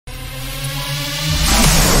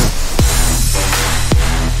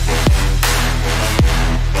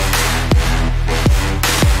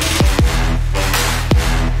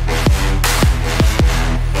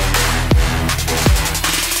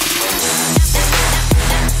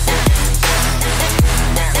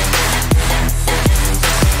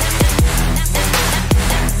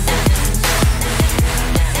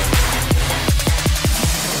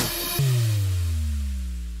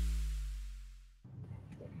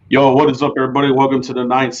Yo, what is up, everybody? Welcome to the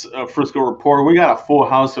Knights Frisco Report. We got a full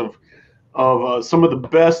house of some of the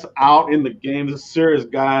best out in the game. This is serious,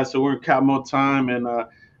 guys. So we're in cap mode time, and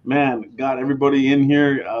man, got everybody in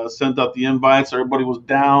here. Sent out the invites. Everybody was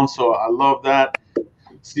down, so I love that.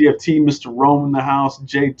 CFT, Mr. Rome in the house.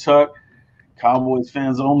 Jay Tuck, Cowboys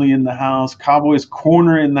fans only in the house. Cowboys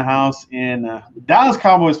corner in the house, and Dallas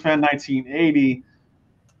Cowboys fan 1980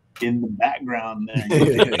 in the background there.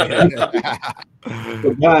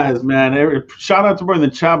 So guys, man, shout out to everybody in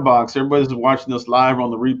the chat box. Everybody's watching us live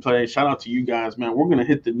on the replay. Shout out to you guys, man. We're gonna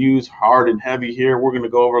hit the news hard and heavy here. We're gonna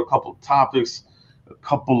go over a couple of topics, a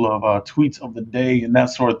couple of tweets of the day, and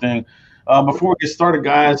that sort of thing. Before we get started,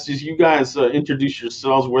 guys, just you guys introduce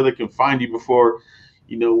yourselves, where they can find you before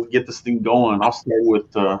we get this thing going. I'll start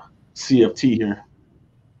with CFT here.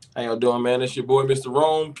 How y'all doing, man? It's your boy, Mr.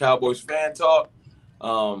 Rome, Cowboys fan talk.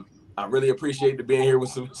 I really appreciate the being here with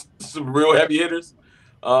some real heavy hitters.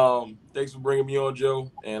 Thanks for bringing me on, Joe.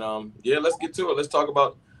 And yeah, let's get to it. Let's talk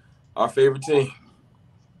about our favorite team.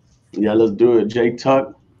 Yeah, let's do it. Jay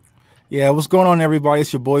Tuck. Yeah, what's going on, everybody?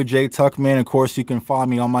 It's your boy Jay Tuck, man. Of course, you can follow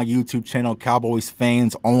me on my YouTube channel, Cowboys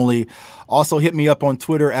Fans Only. Also, hit me up on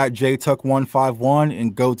Twitter at JTuck151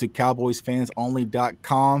 and go to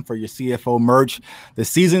CowboysFansOnly.com for your CFO merch. The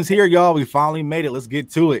season's here, y'all. We finally made it. Let's get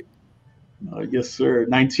to it. Yes, sir.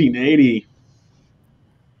 1980.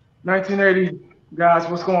 1980, guys,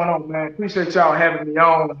 what's going on, man? Appreciate y'all having me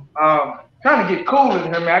on. Trying to get cool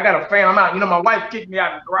in here, man. I got a fan. I'm out. My wife kicked me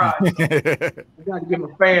out of the garage. So I got to get my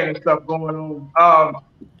fan and stuff going on.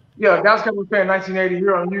 Yeah, Dallas Cowboys fan 1980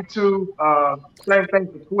 here on YouTube. Same thing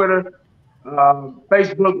for Twitter.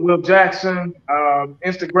 Facebook, Will Jackson.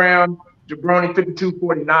 Instagram,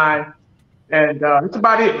 Jabroni5249. And that's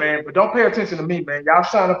about it, man. But don't pay attention to me, man. Y'all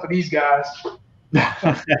sign up for these guys.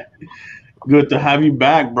 Good to have you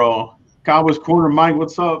back, bro. Cowboys corner, Mike,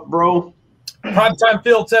 what's up, bro? Primetime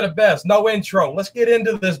Field said it best. No intro. Let's get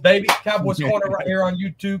into this, baby. Cowboys corner right here on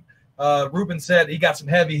YouTube. Ruben said he got some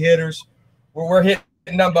heavy hitters. We're hitting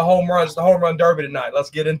number home runs, the home run derby tonight. Let's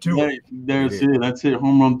get into it. That's it.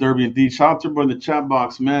 Home run derby indeed. Shout out to everybody in the chat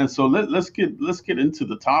box, man. So let's get into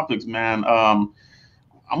the topics, man.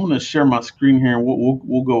 I'm going to share my screen here.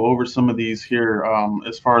 We'll go over some of these here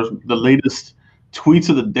as far as the latest tweets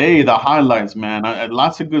of the day, the highlights, man.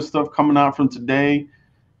 Lots of good stuff coming out from today.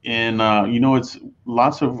 And, it's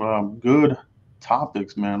lots of good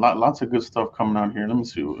topics, man. Lots of good stuff coming out here. Let me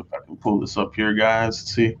see if I can pull this up here, guys.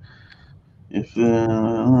 Let's see if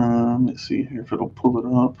let me see here if it'll pull it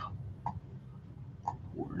up.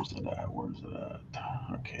 Where's it at?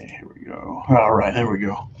 Okay, here we go. All right, there we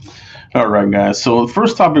go. All right, guys. So the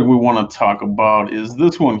first topic we want to talk about is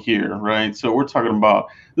this one here, right? So we're talking about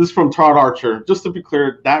this is from Todd Archer. Just to be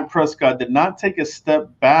clear, Dak Prescott did not take a step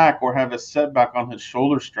back or have a setback on his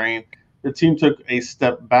shoulder strain. The team took a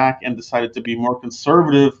step back and decided to be more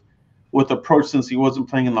conservative with approach since he wasn't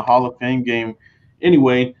playing in the Hall of Fame game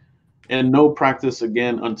anyway, and no practice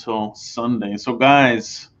again until Sunday. So,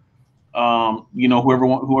 guys, whoever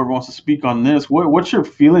wants to speak on this, what's your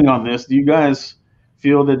feeling on this? Do you guys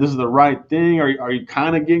feel that this is the right thing? Are you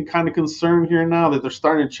kind of getting concerned here now that they're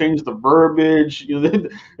starting to change the verbiage,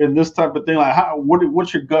 and this type of thing? Like,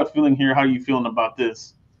 what's your gut feeling here? How are you feeling about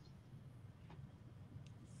this?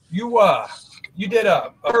 You did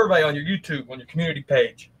a survey on your YouTube, on your community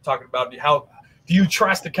page, talking about how do you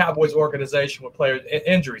trust the Cowboys organization with player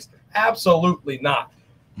injuries? Absolutely not.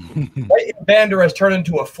 Leighton Vander has turned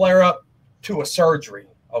into a flare-up to a surgery,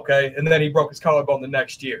 okay? And then he broke his collarbone the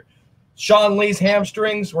next year. Sean Lee's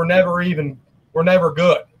hamstrings were never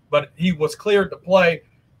good, but he was cleared to play,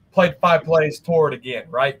 played 5 plays, tore it again,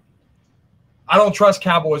 right? I don't trust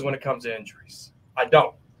Cowboys when it comes to injuries. I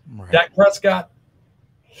don't. Right. Dak Prescott,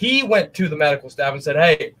 he went to the medical staff and said,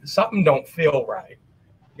 hey, something don't feel right.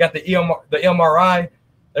 You got the MRI.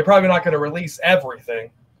 They're probably not going to release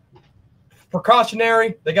everything.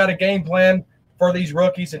 Precautionary, they got a game plan for these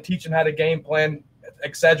rookies and teach them how to game plan,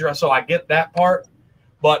 etc. So I get that part.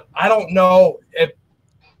 But I don't know if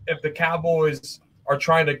the Cowboys are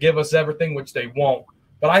trying to give us everything, which they won't.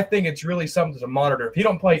 But I think it's really something to monitor. If he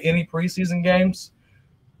don't play any preseason games,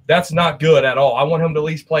 that's not good at all. I want him to at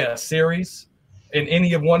least play a series in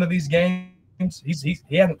any of one of these games. He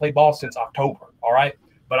hasn't played ball since October, all right?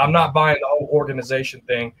 But I'm not buying the whole organization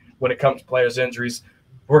thing when it comes to players' injuries.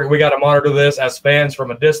 We got to monitor this as fans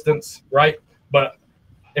from a distance, right? But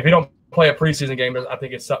if you don't play a preseason game, I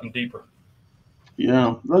think it's something deeper.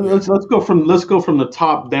 Yeah, let's go from the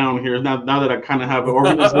top down here. Now that I kind of have an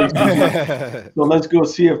organization, so let's go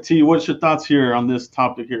CFT. What's your thoughts here on this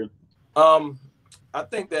topic here? I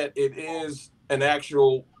think that it is an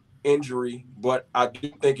actual injury, but I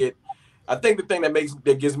do think it. I think the thing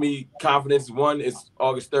that gives me confidence, one, is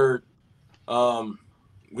August 3rd.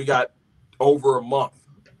 We got over a month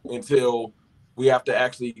until we have to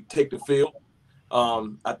actually take the field.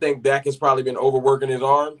 I think Dak has probably been overworking his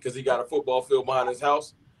arm because he got a football field behind his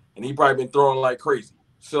house, and he probably been throwing like crazy.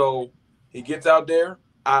 So he gets out there.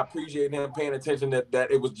 I appreciate him paying attention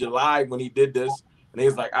that it was July when he did this, and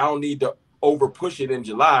he's like, I don't need to over push it in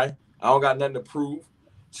July. I don't got nothing to prove.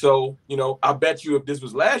 So, I bet you if this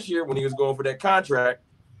was last year when he was going for that contract,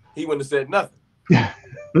 he wouldn't have said nothing.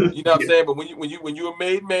 You know what I'm saying? But when you a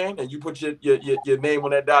made man and you put your name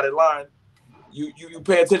on that dotted line, you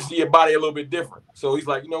pay attention to your body a little bit different. So he's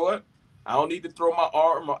like, you know what? I don't need to throw my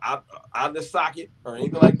arm out the socket or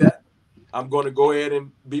anything like that. I'm going to go ahead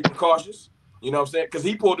and be precautious. You know what I'm saying? Because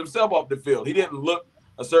he pulled himself off the field. He didn't look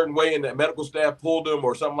a certain way and the medical staff pulled him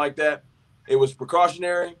or something like that. It was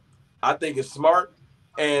precautionary. I think it's smart.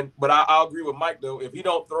 But I'll agree with Mike, though. If he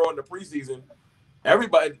don't throw in the preseason,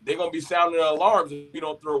 everybody, they're going to be sounding alarms if you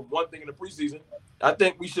don't throw one thing in the preseason. I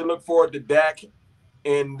think we should look forward to Dak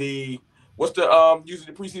in the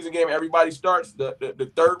usually the preseason game everybody starts,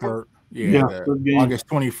 the third one? Yeah, August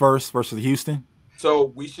 21st versus Houston. So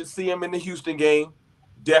we should see him in the Houston game,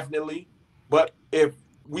 definitely. But if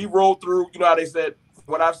we roll through, how they said,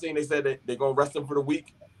 what I've seen, they said that they're going to rest him for the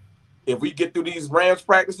week. If we get through these Rams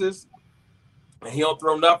practices and he don't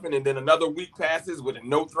throw nothing, and then another week passes with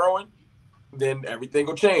no throwing, then everything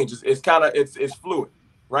will change. It's fluid.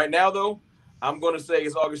 Right now, though, I'm going to say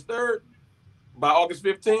it's August 3rd. By August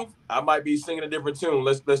 15th, I might be singing a different tune.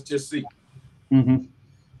 Let's just see. Mm-hmm.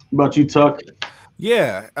 About you, Tuck?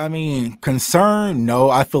 Yeah, I mean, concern, no.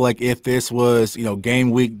 I feel like if this was,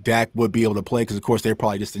 game week, Dak would be able to play because, of course, they'd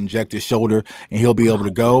probably just inject his shoulder and he'll be able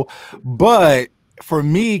to go. But for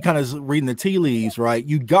me, kind of reading the tea leaves, right,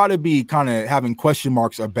 you got to be kind of having question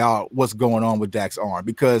marks about what's going on with Dak's arm,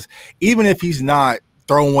 because even if he's not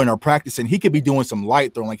throwing or practicing, he could be doing some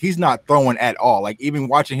light throwing. Like, he's not throwing at all. Like, even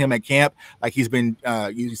watching him at camp, like, he's been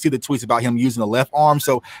you see the tweets about him using the left arm.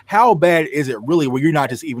 So how bad is it really where you're not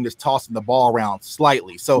just tossing the ball around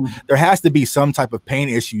slightly? So there has to be some type of pain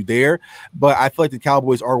issue there. But I feel like the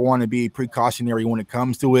Cowboys are want to be precautionary when it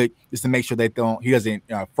comes to it, just to make sure he doesn't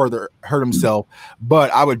further hurt himself.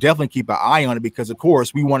 But I would definitely keep an eye on it because, of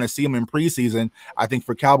course, we want to see him in preseason. I think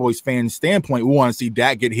for Cowboys fans' standpoint, we want to see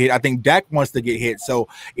Dak get hit. I think Dak wants to get hit. So,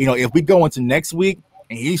 if we go into next week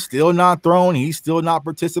and he's still not throwing, he's still not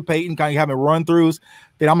participating, kind of having run-throughs,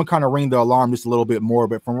 then I'm going to kind of ring the alarm just a little bit more.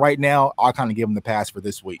 But from right now, I'll kind of give him the pass for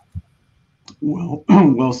this week. Well,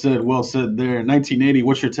 well said there. 1980,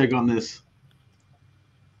 what's your take on this?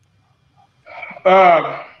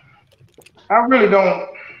 I really don't.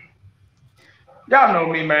 Y'all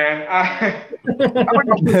know me, man. I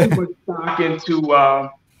don't put too much stock into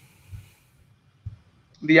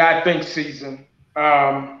the I think season.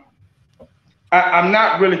 I'm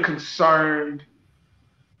not really concerned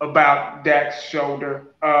about Dak's shoulder.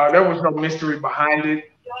 There was no mystery behind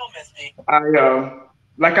it.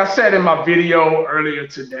 Like I said in my video earlier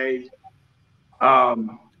today, I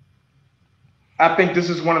think this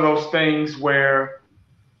is one of those things where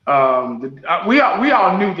we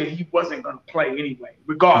all knew that he wasn't going to play anyway,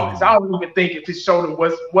 regardless. I don't even think if his shoulder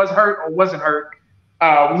was hurt or wasn't hurt,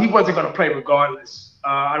 he wasn't going to play regardless.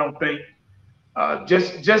 I don't think,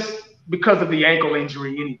 just because of the ankle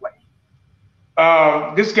injury anyway.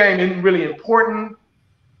 This game isn't really important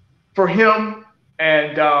for him,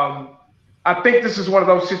 and I think this is one of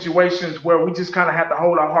those situations where we just kind of have to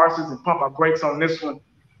hold our horses and pump our brakes on this one.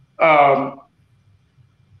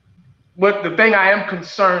 But the thing I am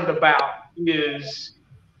concerned about is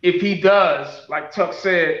if he does, like Tuck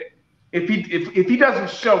said, if he doesn't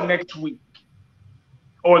show next week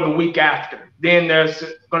or the week after, then there's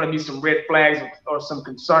going to be some red flags or some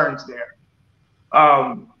concerns there.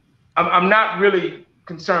 I'm not really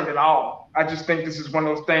concerned at all. I just think this is one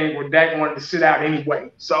of those things where Dak wanted to sit out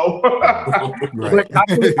anyway. So Right. I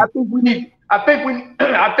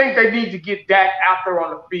think they need to get Dak out there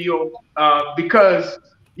on the field because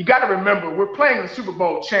you got to remember we're playing the Super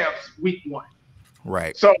Bowl champs week 1.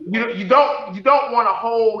 Right. So you don't want to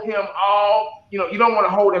hold him you don't want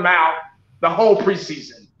to hold him out the whole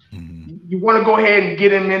preseason. Mm-hmm. You want to go ahead and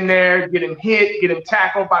get him in there, get him hit, get him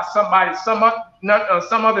tackled by somebody, some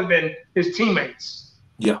other than his teammates.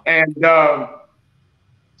 Yeah. And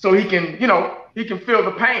so he can feel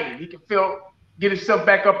the pain. He can get himself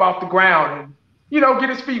back up off the ground and, get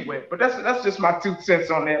his feet wet. But that's just my 2 cents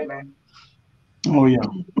on that, man. Oh yeah,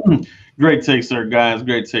 great takes there, guys.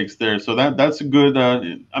 Great takes there. So that's a good.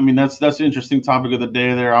 That's an interesting topic of the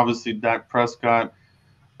day there. Obviously, Dak Prescott.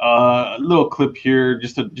 A little clip here,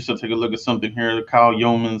 just to take a look at something here. Kyle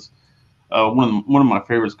Yeomans, one of my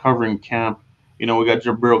favorites covering camp. We got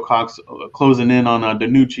Jabril Cox closing in on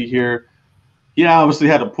Danucci here. Yeah, obviously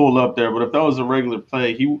had to pull up there, but if that was a regular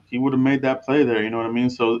play, he would have made that play there. You know what I mean?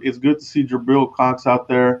 So it's good to see Jabril Cox out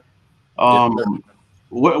there.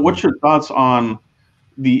 What's your thoughts on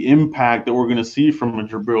the impact that we're going to see from a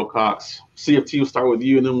Jabril Cox? CFT, will start with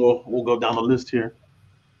you, and then we'll go down the list here.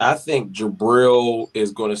 I think Jabril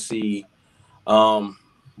is going to see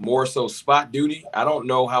more so spot duty. I don't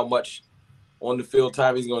know how much on the field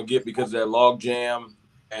time he's going to get because of that log jam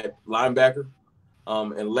at linebacker,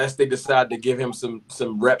 unless they decide to give him some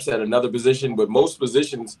reps at another position. But most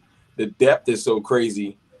positions, the depth is so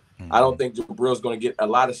crazy. I don't think Jabril's going to get a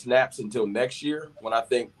lot of snaps until next year, when I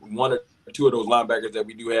think one or two of those linebackers that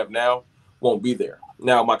we do have now won't be there.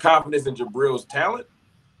 Now, my confidence in Jabril's talent,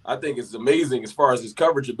 I think it's amazing as far as his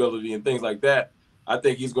coverage ability and things like that. I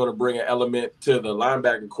think he's going to bring an element to the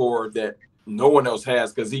linebacker core that no one else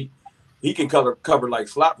has, because he can cover like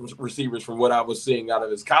slot receivers from what I was seeing out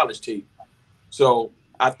of his college tape. So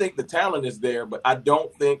I think the talent is there, but I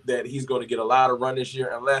don't think that he's going to get a lot of run this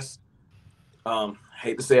year unless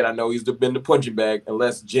hate to say it, I know he's been the punching bag,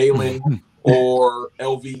 unless Jalen or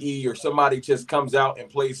LVE or somebody just comes out and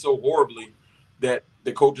plays so horribly that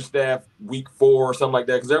the coaching staff week 4 or something like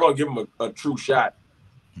that, because they're going to give him a true shot,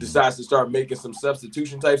 decides to start making some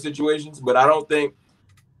substitution type situations. But I don't think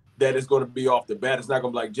that it's going to be off the bat. It's not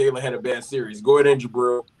going to be like Jalen had a bad series. Go ahead and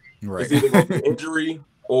Jabril. Right. It's either going to be injury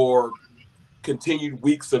or continued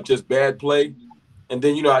weeks of just bad play. And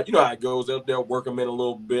then you know how it goes. They'll work him in a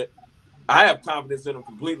little bit. I have confidence in him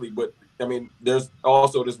completely, but I mean, there's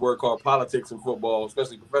also this word called politics in football,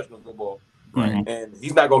 especially professional football. Right. And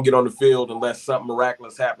he's not going to get on the field unless something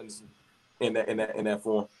miraculous happens in that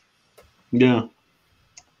form. Yeah.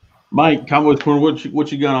 Mike, Cowboys corner,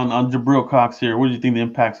 what you got on Jabril Cox here? What do you think the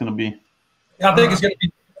impact's going to be? I think it's going to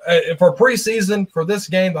be for preseason, for this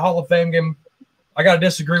game, the Hall of Fame game. I got to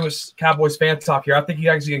disagree with Cowboys fan talk here. I think he's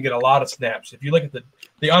actually going to get a lot of snaps. If you look at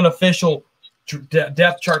the unofficial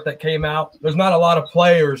depth chart that came out, there's not a lot of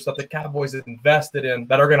players that the Cowboys have invested in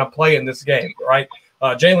that are going to play in this game, right?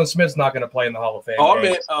 Jalen Smith's not going to play in the Hall of Fame. Oh, I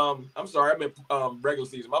meant, I'm sorry, I meant regular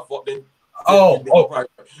season. My fault. I'm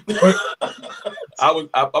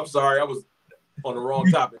sorry, I was on the wrong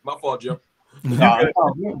topic. My fault, Jim. For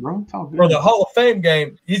the Hall of Fame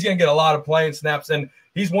game, he's going to get a lot of playing snaps, and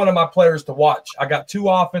he's one of my players to watch. I got 2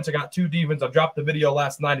 offense, I got 2 defense. I dropped the video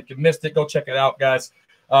last night. If you missed it, go check it out, guys.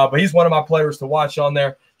 But he's one of my players to watch on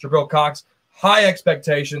there. Jabril Cox, high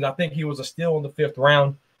expectations. I think he was a steal in the 5th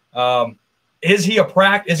round. Is he a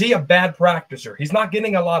bad practicer? He's not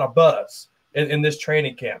getting a lot of buzz in this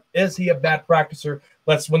training camp. Is he a bad practicer?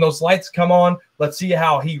 When those lights come on, let's see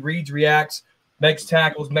how he reads, reacts, makes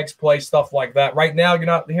tackles, makes plays, stuff like that. Right now, you're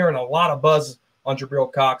not hearing a lot of buzz on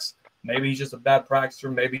Jabril Cox. Maybe he's just a bad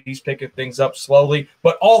practicer. Maybe he's picking things up slowly.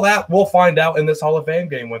 But all that we'll find out in this Hall of Fame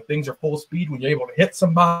game when things are full speed, when you're able to hit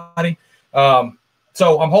somebody. So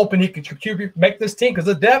I'm hoping he can contribute, make this team, because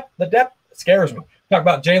the depth scares me. Talk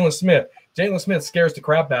about Jalen Smith. Jalen Smith scares the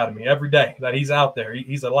crap out of me every day that he's out there.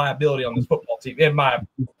 He's a liability on this football team, in my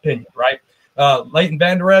opinion, right? Leighton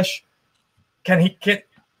Vander Esch,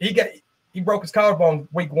 he broke his collarbone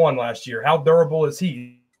week 1 last year. How durable is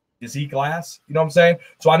he? Is he glass? You know what I'm saying?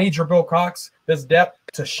 So I need Jabril Cox, this depth,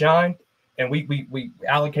 to shine. And we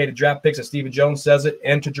allocated draft picks, as Stephen Jones says it,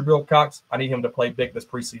 and to Jabril Cox. I need him to play big this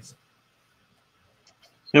preseason.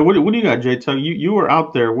 Yeah, what do you got, Jay Tuck? You were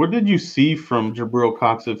out there. What did you see from Jabril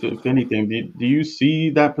Cox, if anything? Do you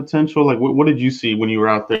see that potential? Like, what did you see when you were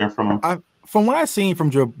out there from him? From what I've seen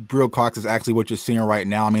from Jabril Cox is actually what you're seeing right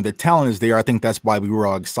now. I mean, the talent is there. I think that's why we were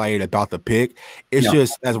all excited about the pick. It's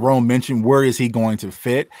just, as Rome mentioned, where is he going to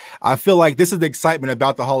fit? I feel like this is the excitement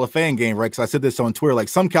about the Hall of Fame game, right? Because I said this on Twitter. Like,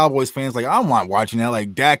 some Cowboys fans, like, I'm not watching that.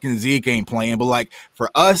 Like, Dak and Zeke ain't playing. But, like, for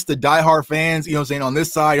us, the diehard fans, you know what I'm saying, on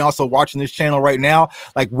this side, and also watching this channel right now,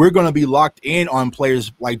 like, we're going to be locked in on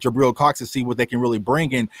players like Jabril Cox to see what they can really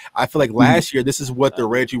bring. And I feel like last year, this is what the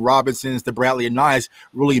Reggie Robinsons, the Bradley and Nyes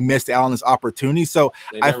really missed out on this opportunity. So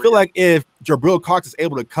I feel like if Jabril Cox is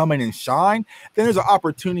able to come in and shine, then there's an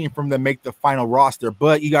opportunity for him to make the final roster.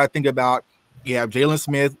 But you got to think about, you have Jalen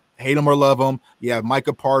Smith, hate him or love him. You have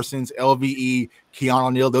Micah Parsons, LVE, Keanu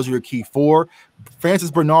O'Neal. Those are your key four. Francis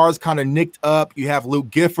Bernard's kind of nicked up. You have Luke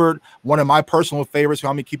Gifford, one of my personal favorites who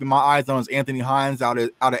I'm keeping my eyes on is Anthony Hines out of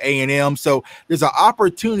A&M. So there's an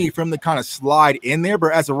opportunity for him to kind of slide in there.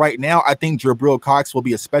 But as of right now, I think Jabril Cox will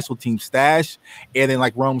be a special team stash. And then,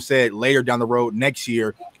 like Rome said, later down the road next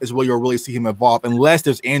year is where you'll really see him evolve, unless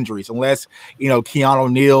there's injuries, unless, Keanu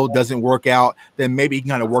O'Neal doesn't work out, then maybe he can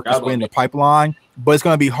kind of work his way in the pipeline. But it's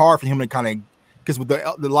going to be hard for him to kind of, because with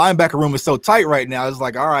the linebacker room is so tight right now, it's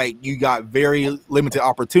like, all right, you got very limited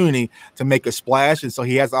opportunity to make a splash. And so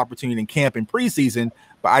he has the opportunity in camp and preseason,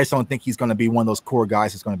 but I just don't think he's going to be one of those core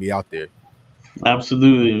guys that's going to be out there.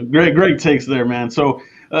 Absolutely. Great takes there, man. So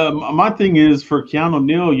my thing is for Keanu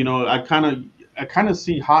O'Neal, I kind of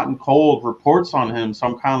see hot and cold reports on him. So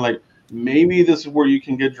I'm kind of like, maybe this is where you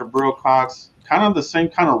can get Jabril Cox, kind of the same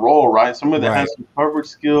kind of role, right? Somebody that has some coverage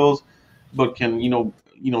skills, but can,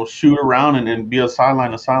 shoot around and be a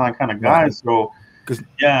sideline kind of guy. Right. So,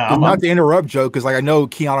 not to interrupt, Joe, because I know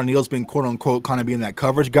Keanu O'Neal's been quote unquote kind of being that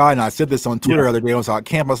coverage guy, and I said this on Twitter the other day. I was at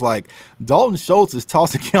camp. I was like, Dalton Schultz is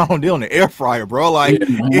tossing Keanu O'Neal in the air fryer, bro. Like,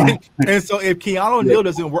 and so if Keanu O'Neal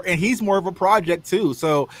doesn't work, and he's more of a project too,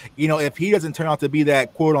 so if he doesn't turn out to be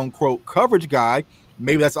that quote unquote coverage guy,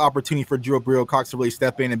 maybe that's an opportunity for Jabril Cox to really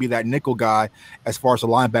step in and be that nickel guy as far as the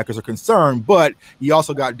linebackers are concerned. But you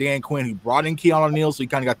also got Dan Quinn, who brought in Keanu O'Neal, so you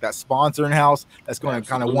kind of got that sponsor in-house that's going to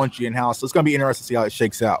kind of want you in-house. So it's going to be interesting to see how it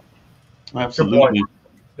shakes out. Absolutely.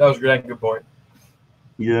 That was a good point.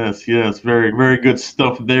 Yes. Very, very good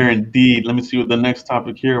stuff there indeed. Let me see what the next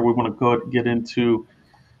topic here we want to go get into.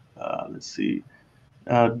 Let's see.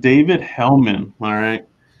 David Hellman, all right.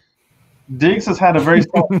 Diggs has had a very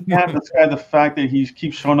soft camp despite the fact that he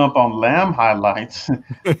keeps showing up on Lamb highlights.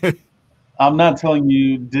 I'm not telling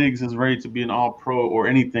you Diggs is ready to be an all-pro or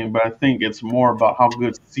anything, but I think it's more about how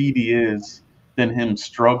good CD is than him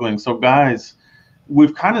struggling. So, guys,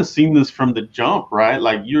 we've kind of seen this from the jump, right?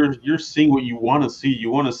 Like you're seeing what you want to see.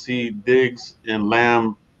 You want to see Diggs and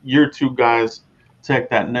Lamb, your two guys, take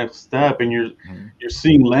that next step, and you're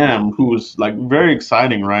seeing Lamb, who's like very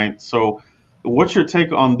exciting, right? So. What's your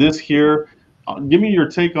take on this here? Give me your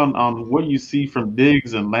take on what you see from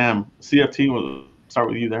Diggs and Lamb. CFT, we'll start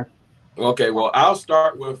with you there. Okay, well, I'll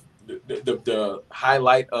start with the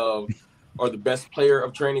highlight of, or the best player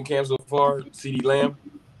of training camp so far, CD Lamb.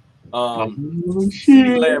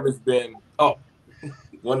 CD Lamb has been,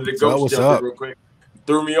 one of the ghosts jumped in real quick.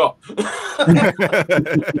 Threw me off.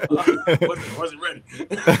 wasn't ready.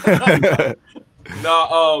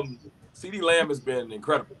 CD Lamb has been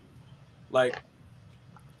incredible. Like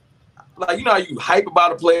how you hype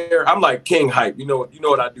about a player. I'm like king hype. You know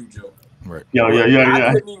what I do, Joe. Right.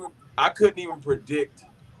 Yeah. I couldn't even predict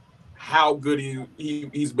how good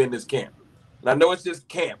he's been this camp. And I know it's just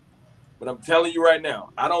camp, but I'm telling you right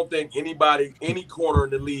now, I don't think any corner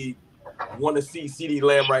in the league want to see CD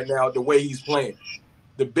Lamb right now the way he's playing.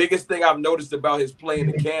 The biggest thing I've noticed about his play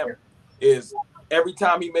in the camp is every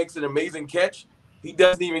time he makes an amazing catch, he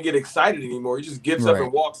doesn't even get excited anymore. He just gets up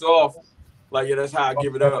and walks off. Like, that's how I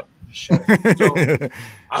give it up. So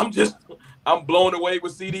I'm blown away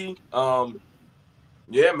with CD.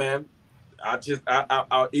 Man.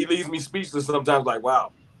 He leaves me speechless sometimes. Like,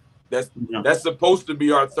 wow, that's supposed to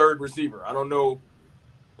be our third receiver. I don't know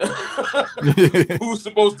who's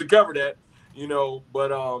supposed to cover that,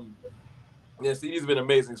 But CD's been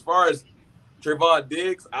amazing. As far as Trevon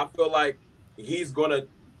Diggs, I feel like he's gonna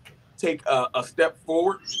take a step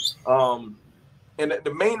forward. And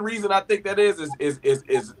the main reason I think that is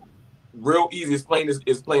real easy. It's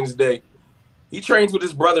plain as day. He trains with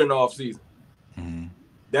his brother in the offseason. Mm-hmm.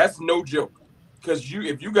 That's no joke. Because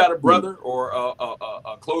if you got a brother or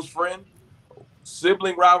a close friend,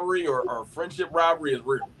 sibling rivalry or friendship rivalry is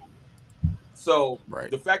real. So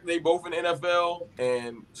the fact that they both in the NFL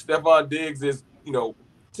and Stephon Diggs is,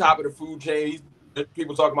 top of the food chain.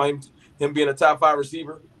 People talking about him being a top 5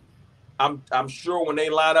 receiver. I'm sure when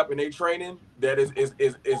they line up and they training, that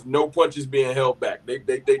is no punches being held back.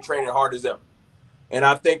 They training hard as ever. And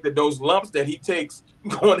I think that those lumps that he takes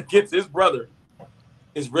going against his brother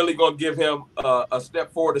is really going to give him a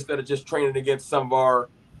step forward instead of just training against some of our,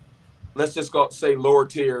 let's just say, lower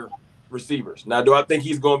tier receivers. Now, do I think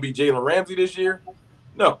he's going to be Jalen Ramsey this year?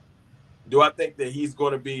 No. Do I think that he's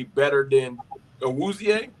going to be better than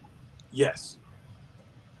Awuzie? Yes.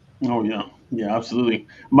 Oh, yeah. Yeah, absolutely.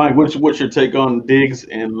 Mike, what's your take on Diggs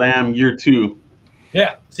and Lamb year 2?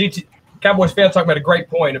 Yeah. Cowboys fans talking about a great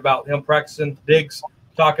point about him practicing. Diggs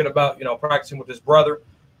talking about, practicing with his brother,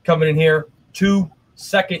 coming in here. 2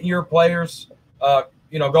 second-year players,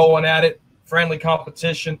 going at it, friendly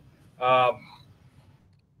competition.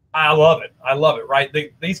 I love it. I love it, right?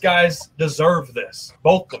 These guys deserve this.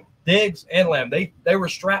 Both of them, Diggs and Lamb. They were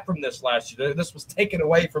strapped from this last year. This was taken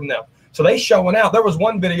away from them. So they showing out. There was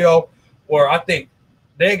one video where I think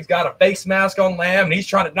Diggs got a face mask on Lamb, and he's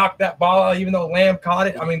trying to knock that ball out, even though Lamb caught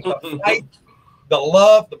it. I mean, the fight, the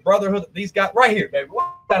love, the brotherhood, these guys right here, baby.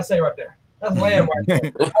 What did I say right there? That's Lamb right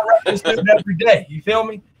there. I rep this dude every day. You feel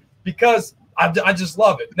me? Because I just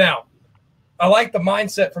love it. Now, I like the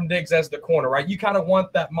mindset from Diggs as the corner, right? You kind of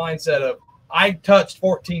want that mindset of, I touched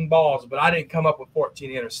 14 balls, but I didn't come up with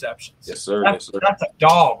 14 interceptions. Yes, sir. That's a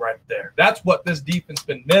dog right there. That's what this defense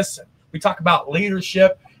been missing. We talk about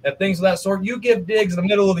leadership and things of that sort. You give Diggs in the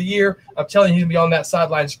middle of the year, I'm telling you, he's going to be on that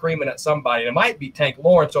sideline screaming at somebody. And it might be Tank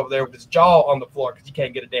Lawrence over there with his jaw on the floor because he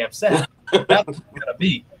can't get a damn sack. That's what it's going to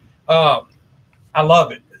be. I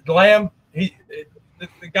love it. Lamb, the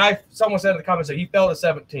guy, someone said in the comments that he fell to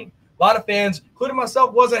 17. A lot of fans, including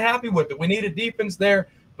myself, wasn't happy with it. We needed defense there,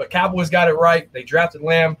 but Cowboys got it right. They drafted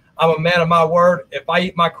Lamb. I'm a man of my word. If I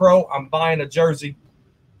eat my crow, I'm buying a jersey.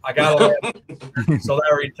 I got a Lamb. So that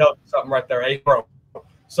already tells you something right there, crow.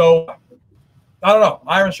 So, I don't know.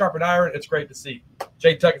 Iron sharpened iron. It's great to see.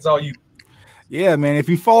 Jay Tuck, it's all you. Yeah, man. If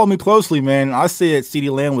you follow me closely, man, I said CeeDee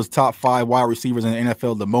Lamb was top 5 wide receivers in the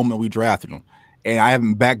NFL the moment we drafted him. And I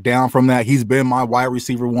haven't backed down from that. He's been my wide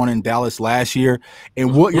receiver 1 in Dallas last year.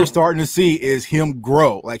 And what you're starting to see is him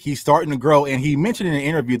grow. Like, he's starting to grow. And he mentioned in an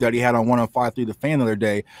interview that he had on 105.3 The Fan the other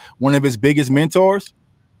day, one of his biggest mentors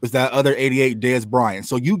was that other 88 Dez Bryant.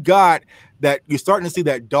 So you got that, you're starting to see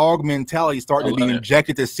that dog mentality starting to be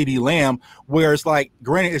injected to CeeDee Lamb, where it's like,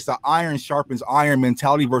 granted, it's the iron sharpens iron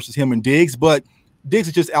mentality versus him and Diggs, but Diggs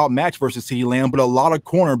is just outmatched versus CeeDee Lamb, but a lot of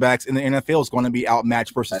cornerbacks in the NFL is going to be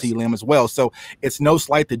outmatched versus CeeDee Lamb as well. So it's no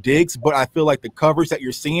slight to Diggs, but I feel like the coverage that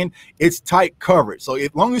you're seeing, it's tight coverage. So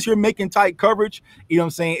as long as you're making tight coverage, you know what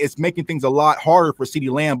I'm saying, it's making things a lot harder for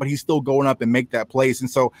CeeDee Lamb, but he's still going up and make that place. And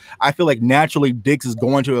so I feel like naturally Diggs is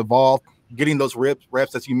going to evolve, getting those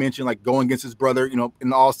reps as you mentioned, like going against his brother, you know,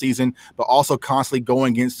 in the all season, but also constantly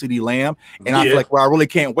going against CeeDee Lamb. And I feel like what I really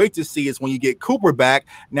can't wait to see is when you get Cooper back,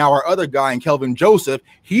 now our other guy in Kelvin Joseph,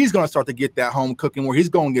 he's going to start to get that home cooking where he's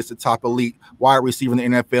going against the top elite wide receiver in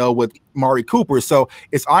the NFL with Amari Cooper. So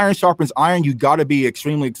it's iron sharpens iron. You got to be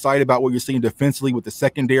extremely excited about what you're seeing defensively with the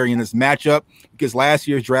secondary in this matchup, because last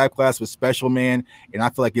year's draft class was special, man. And I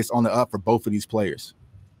feel like it's on the up for both of these players.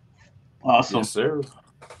 Awesome. Yes, sir.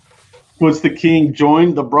 What's the King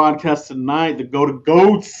joined the broadcast tonight? The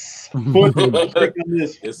Goats. What's your take on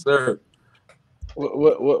this? Yes, sir.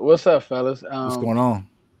 What's up, fellas? What's going on?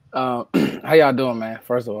 How y'all doing, man?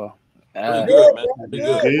 First of all, Pretty good, man.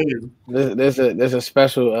 Pretty good. There's a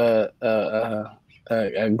special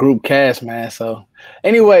group cast, man. So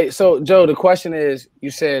anyway, so Joe, the question is,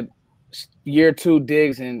 you said year 2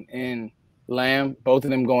 Diggs and Lamb, both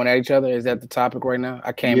of them going at each other. Is that the topic right now?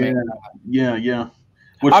 I came in. Yeah.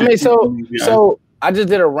 So I just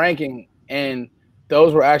did a ranking, and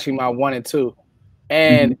those were actually my 1 and 2.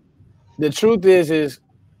 And the truth is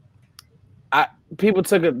people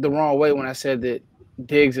took it the wrong way when I said that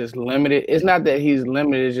Diggs is limited. It's not that he's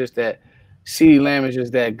limited; it's just that CeeDee Lamb is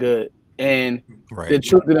just that good. And the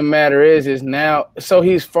truth of the matter is now, so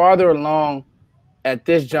he's farther along at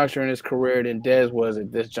this juncture in his career than Dez was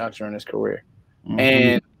at this juncture in his career.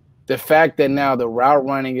 And the fact that now the route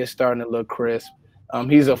running is starting to look crisp.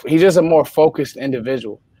 He's just a more focused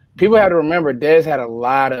individual. People have to remember Dez had a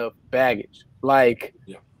lot of baggage. Like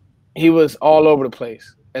he was all over the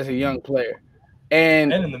place as a young player,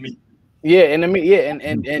 and in the meat.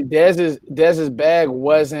 And Dez's bag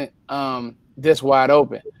wasn't this wide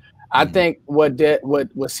open. I think what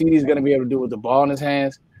CeeDee's going to be able to do with the ball in his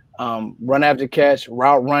hands, run after catch,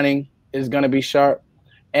 route running is going to be sharp,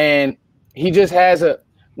 and he just has a.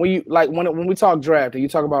 When we talk draft and you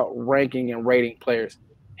talk about ranking and rating players,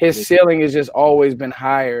 his ceiling has just always been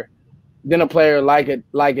higher than a player like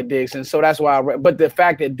a Diggs, and so that's why. But the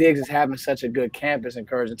fact that Diggs is having such a good camp is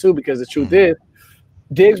encouraging too, because the truth is,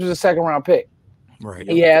 Diggs was a 2nd round pick. Right.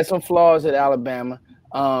 He had some flaws at Alabama.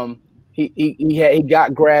 He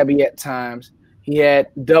got grabby at times. He had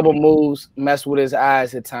double moves, mess with his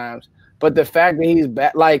eyes at times. But the fact that he's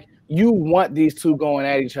back, like, you want these two going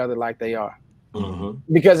at each other like they are.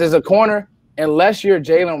 Because as a corner, unless you're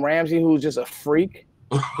Jalen Ramsey, who's just a freak,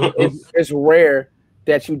 it's rare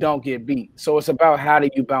that you don't get beat. So it's about how do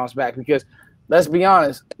you bounce back? Because let's be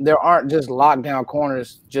honest, there aren't just lockdown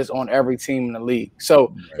corners just on every team in the league.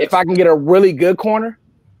 So if I can get a really good corner,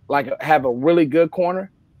 like have a really good corner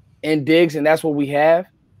in Diggs, and that's what we have,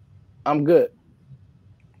 I'm good.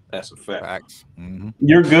 That's a fact. Facts.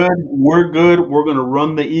 You're good. We're good. We're gonna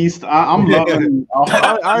run the East. I'm loving.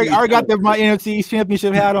 I already got my NFC East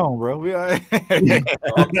championship hat on, bro.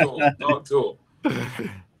 Talk to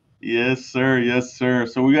him. Yes, sir. Yes, sir.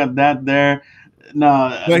 So we got that there.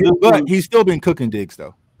 Nah, but he's still been cooking digs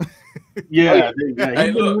though. Yeah,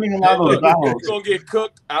 hey, look, if you're gonna get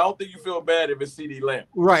cooked, I don't think you feel bad if it's CD Lamb.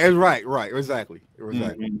 Right, exactly.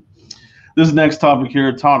 This next topic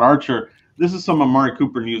here, Todd Archer. This is some Amari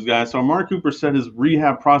Cooper news, guys. So Amari Cooper said his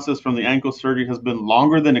rehab process from the ankle surgery has been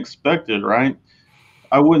longer than expected, right?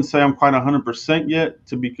 I wouldn't say I'm quite 100% yet,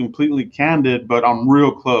 to be completely candid, but I'm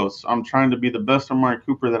real close. I'm trying to be the best Amari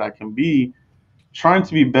Cooper that I can be, trying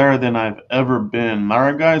to be better than I've ever been. All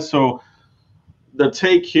right, guys, so the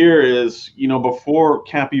take here is, before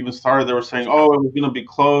camp even started, they were saying, oh, it was going to be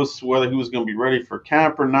close, whether he was going to be ready for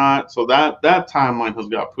camp or not. So that timeline has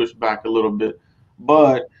got pushed back a little bit.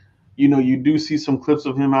 But, you do see some clips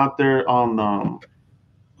of him out there on,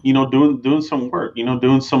 doing some work,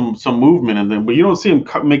 doing some movement. And then, but you don't see him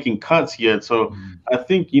making cuts yet. So I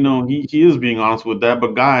think, he is being honest with that.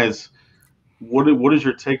 But, guys, what is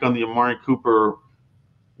your take on the Amari Cooper?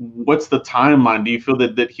 What's the timeline? Do you feel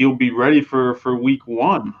that he'll be ready for week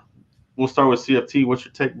 1? We'll start with CFT. What's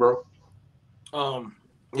your take, bro?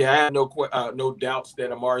 Yeah, I had no doubts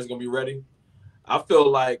that Amari's gonna be ready. I feel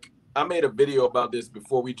like I made a video about this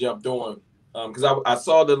before we jumped on, because I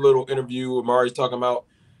saw the little interview Amari's talking about.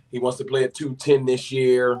 He wants to play at 210 this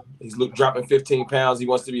year. He's dropping 15 pounds. He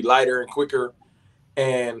wants to be lighter and quicker.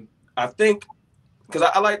 And I think, because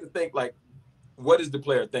I like to think, like, what is the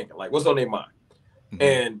player thinking? Like, what's on their mind?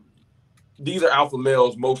 And these are alpha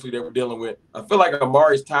males mostly that we're dealing with. I feel like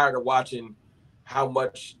Amari's tired of watching how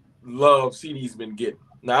much love CD's been getting.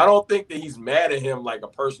 Now, I don't think that he's mad at him like a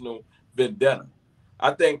personal vendetta.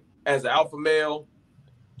 I think as an alpha male,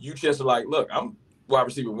 you just are like, look, I'm wide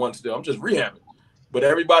receiver 1 still. I'm just rehabbing. But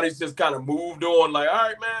everybody's just kind of moved on like, all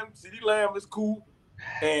right, man, CD Lamb is cool.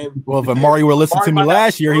 And well, if Amari were listening to me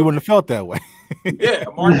last year, he wouldn't have felt that way. Yeah,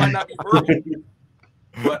 Amari might not be perfect.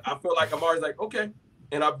 But I feel like Amari's like, okay.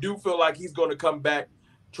 And I do feel like he's going to come back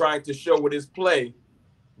trying to show with his play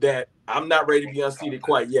that I'm not ready to be unseated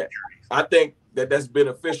quite yet. I think that that's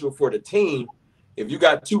beneficial for the team. If you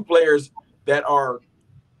got 2 players that are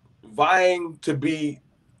vying to be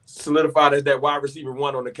solidified as that wide receiver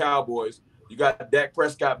 1 on the Cowboys, you got Dak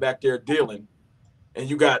Prescott back there dealing, and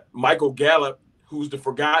you got Michael Gallup, who's the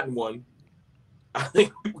forgotten one. I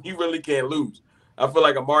think he really can't lose. I feel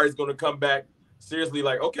like Amari's going to come back seriously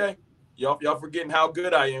like, okay, y'all forgetting how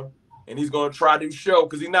good I am, and he's going to try to show,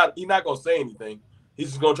 because he's not going to say anything. He's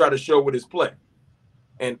just going to try to show with his play.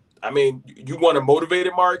 And, I mean, you want a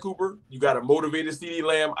motivated Amari Cooper, you got a motivated CD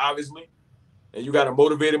Lamb, obviously, and you got a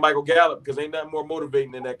motivated Michael Gallup, because ain't nothing more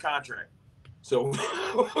motivating than that contract. So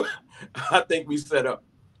I think we set up.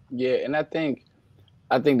 Yeah, and I think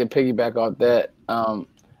to piggyback off that,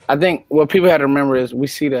 I think what people have to remember is we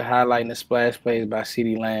see the highlight and the splash plays by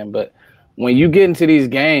CD Lamb, but when you get into these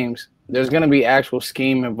games, there's going to be actual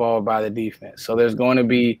scheme involved by the defense. So this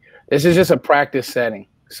is just a practice setting.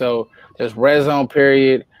 So there's red zone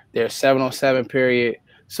period, there's 7-on-7 period.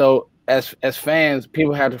 So as fans,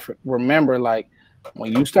 people have to remember, like,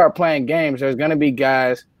 when you start playing games, there's going to be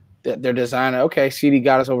guys that they're designing, okay, CD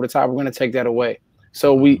got us over the top, we're going to take that away.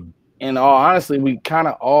 So we, in all honesty, we kind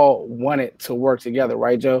of all want it to work together,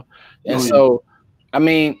 right, Joe? And so, I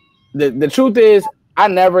mean, the truth is, I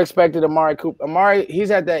never expected Amari Cooper. Amari,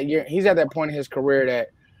 he's at that point in his career that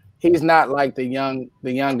he's not like the young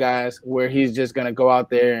guys where he's just gonna go out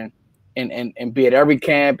there and be at every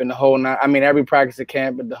camp and the whole night. I mean, every practice at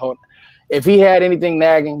camp and the whole. If he had anything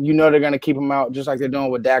nagging, they're gonna keep him out, just like they're doing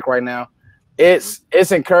with Dak right now. It's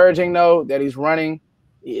encouraging though that he's running.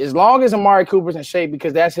 As long as Amari Cooper's in shape,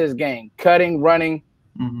 because that's his game, cutting, running,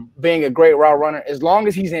 being a great route runner. As long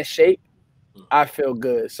as he's in shape, I feel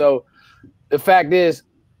good. So. The fact is,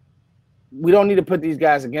 we don't need to put these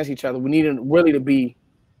guys against each other. We need to be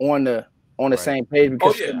on the same page,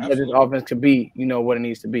 because this offense could be, what it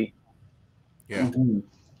needs to be. Yeah,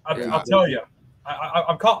 I'll tell you,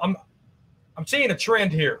 I'm seeing a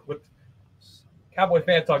trend here with Cowboy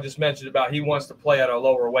Fan Talk just mentioned about he wants to play at a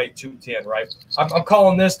lower weight, 210, right? I'm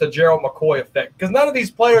calling this the Gerald McCoy effect, because none of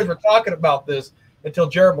these players were talking about this until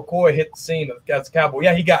Gerald McCoy hit the scene as Cowboy.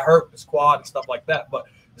 Yeah, he got hurt in the squad and stuff like that, but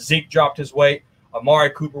Zeke dropped his weight. Amari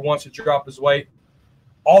Cooper wants to drop his weight.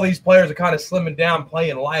 All these players are kind of slimming down,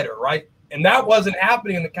 playing lighter, right? And that wasn't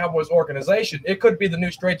happening in the Cowboys organization. It could be the new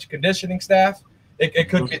strength and conditioning staff. It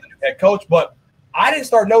could be the new head coach. But I didn't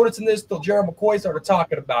start noticing this until Gerald McCoy started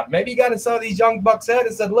talking about it. Maybe he got in some of these young bucks' head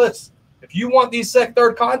and said, listen, if you want these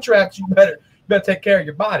third contracts, you better better take care of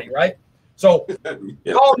your body, right? So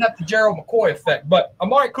calling that the Gerald McCoy effect. But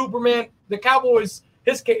Amari Cooper, man, the Cowboys,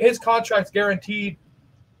 his contract's guaranteed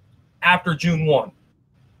after June 1.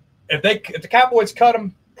 If the Cowboys cut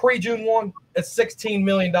him pre-June 1, it's $16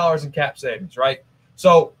 million in cap savings, right?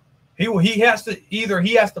 So he has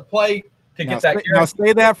to play to get that. Now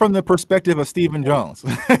say that from the perspective of Stephen Jones.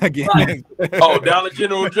 Again. Right. Oh, Dollar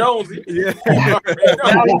General Jones. Yeah. Now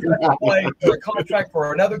he's going to play for a contract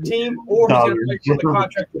for another team, or he's going to play for the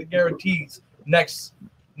contract that guarantees next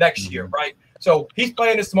year, right? So he's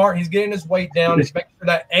playing it smart. He's getting his weight down. He's making sure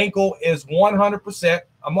that ankle is 100%.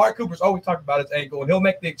 Amari Cooper's always talked about his ankle, and he'll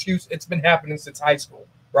make the excuse it's been happening since high school,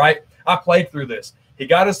 right? I played through this. He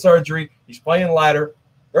got his surgery. He's playing lighter.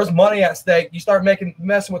 There's money at stake. You start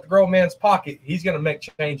messing with the grown man's pocket, he's going to make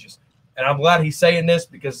changes. And I'm glad he's saying this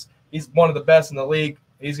because he's one of the best in the league.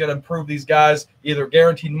 He's going to improve these guys, either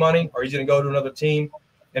guaranteed money or he's going to go to another team,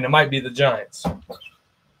 and it might be the Giants.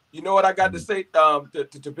 You know what I got to say to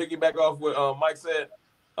piggyback off what Mike said?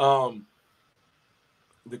 The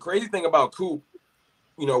crazy thing about Coop,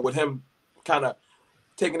 you know, with him kind of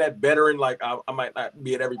taking that veteran, like I might not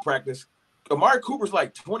be at every practice. Amari Cooper's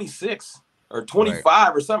like 26 or 25 right.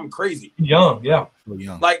 or something crazy. Young, yeah.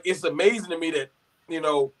 Young. Like, it's amazing to me that, you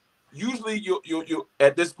know, usually you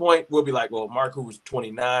at this point we'll be like, well, Amari Cooper's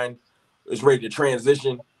 29, is ready to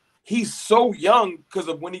transition. He's so young because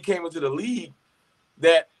of when he came into the league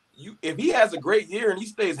that if he has a great year and he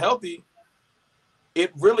stays healthy, I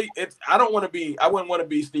wouldn't want to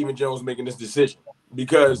be Stephen Jones making this decision,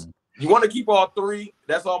 because you want to keep all three.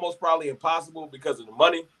 That's almost probably impossible because of the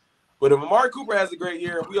money. But if Amari Cooper has a great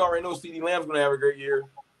year, we already know CeeDee Lamb's going to have a great year,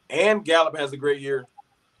 and Gallup has a great year,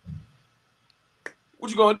 what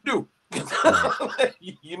you going to do?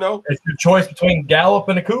 You know? It's your choice between Gallup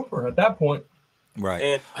and a Cooper at that point. Right.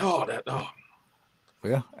 And,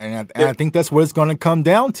 yeah, and I think that's what it's going to come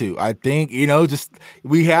down to. I think, you know, just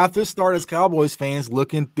we have to start as Cowboys fans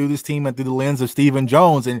looking through this team and through the lens of Stephen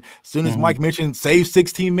Jones. And as soon as Mike mentioned save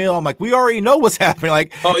 16 mil, I'm like, we already know what's happening.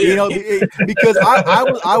 Like, you know, because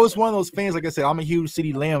I was one of those fans. Like I said, I'm a huge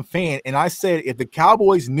CeeDee Lamb fan, and I said if the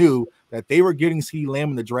Cowboys knew that they were getting CeeDee Lamb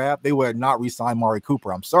in the draft, they would not re-sign Amari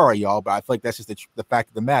Cooper. I'm sorry, y'all, but I feel like that's just the fact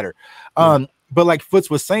of the matter. But like Foots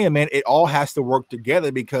was saying, man, it all has to work together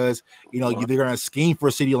because, you know, they're going to scheme for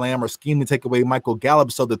CeeDee Lamb or scheme to take away Michael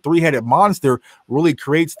Gallup. So the three-headed monster really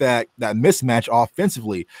creates that mismatch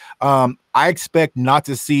offensively. I expect not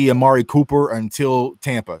to see Amari Cooper until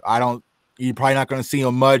Tampa. You're probably not going to see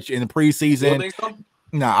him much in the preseason.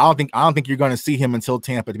 No, I don't think you're going to see him until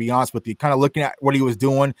Tampa, to be honest with you. Kind of looking at what he was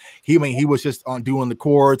doing, he was just on doing the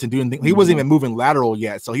chords and doing things. He wasn't even moving lateral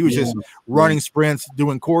yet, so he was just running sprints,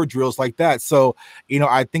 doing chord drills like that. So, you know,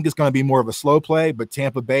 I think it's going to be more of a slow play, but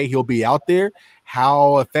Tampa Bay, he'll be out there.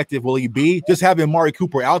 How effective will he be? Just having Amari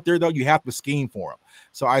Cooper out there, though, you have to scheme for him.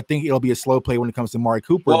 So I think it'll be a slow play when it comes to Amari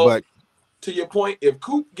Cooper. Well, but to your point, if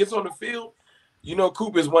Coop gets on the field, you know,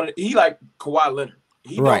 Coop is he like Kawhi Leonard.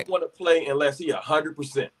 He don't want to play unless he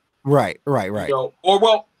 100%. Right. You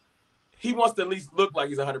know, he wants to at least look like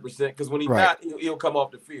he's 100%, because when he's not, he'll come off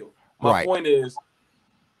the field. My point is,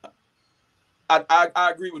 I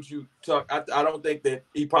agree with you, Tuck. I don't think that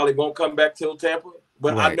he probably won't come back till Tampa,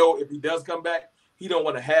 but I know if he does come back, he don't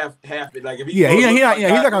want to half it. Like if he's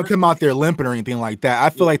not going to come out there limping or anything like that.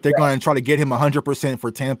 I feel like they're going to try to get him 100%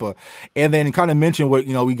 for Tampa. And then kind of mention what,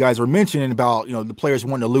 you know, we guys were mentioning about, you know, the players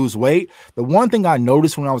wanting to lose weight. The one thing I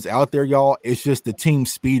noticed when I was out there, y'all, is just the team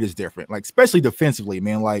speed is different. Like, especially defensively,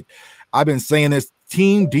 man. Like, I've been saying this,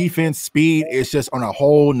 team defense speed is just on a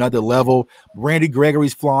whole nother level. Randy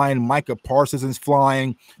Gregory's flying, Micah Parsons is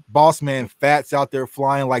flying, Boss Man Fat's out there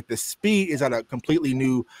flying. Like, the speed is at a completely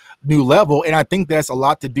new level, and I think that's a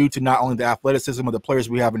lot to do to not only the athleticism of the players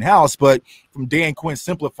we have in house, but from Dan Quinn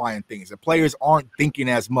simplifying things. The players aren't thinking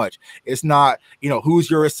as much. It's not, you know, who's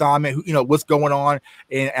your assignment, you know, what's going on.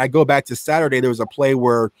 And I go back to Saturday, there was a play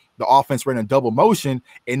where the offense ran a double motion,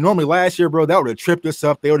 and normally last year, bro, that would have tripped us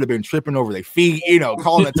up. They would have been tripping over their feet, you know,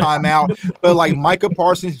 calling a timeout. But like Micah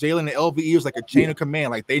Parsons, Jalen, and LVE was like a chain of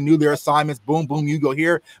command. Like, they knew their assignments. Boom, boom, you go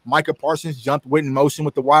here. Micah Parsons went in motion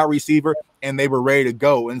with the wide receiver, and they were ready to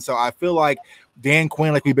go. And so I feel like Dan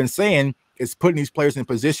Quinn, like we've been saying, is putting these players in a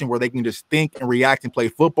position where they can just think and react and play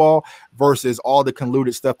football versus all the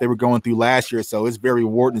convoluted stuff they were going through last year. So it's very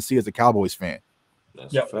rewarding to see as a Cowboys fan.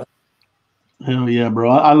 Hell yeah,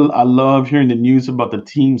 bro. I love hearing the news about the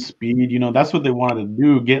team speed. You know, that's what they wanted to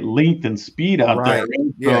do, get length and speed out there. Right?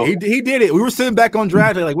 Yeah, so, he did it. We were sitting back on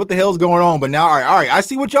draft day like, what the hell's going on? But now, all right, I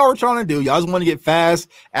see what y'all were trying to do. Y'all just want to get fast,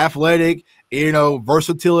 athletic,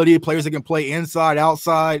 versatility, players that can play inside,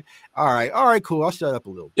 outside. All right, cool. I'll shut up a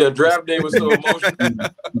little. Yeah, draft day was so emotional.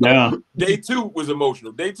 Yeah. Day 2 was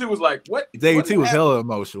emotional. Day 2 was like, what? Day 2 was hella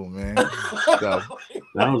emotional, man. So.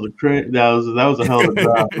 That was a hell of a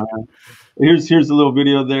draft, man. Here's a little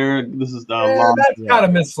video there. This is that's kind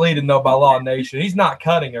of misleading though by Law Nation. He's not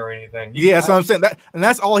cutting or anything. That's what I'm saying.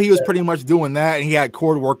 That's all he was pretty much doing that, and he had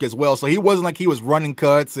cord work as well. So he wasn't like he was running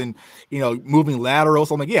cuts and moving laterals.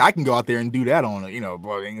 So I'm like, yeah, I can go out there and do that on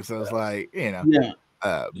it, So it's like, yeah.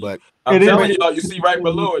 But I'm telling y'all, you see right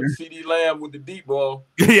below it, CD Lamb with the deep ball.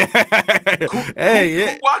 Yeah.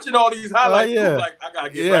 Who's watching all these highlights? Like, I gotta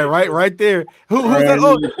get right there. Who's that?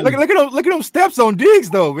 Oh, look at them steps on Diggs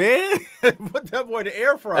though, man. Put that boy in the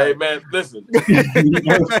air fryer. Hey man, listen.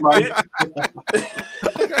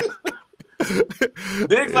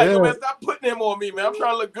 Diggs like, man, stop putting him on me, man. I'm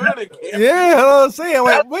trying to look good in camp. Yeah, I'm saying,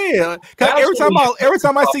 like, man. Every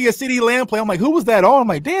time I see a CD Lamb play, I'm like, who was that on? I'm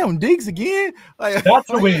like, damn, Diggs again. Like, that's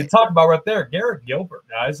what we need to talk about right there, Garrett Gilbert,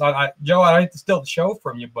 guys. Joe, I hate to steal the show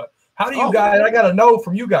from you, but how do you guys? I got to know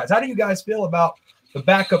from you guys. How do you guys feel about the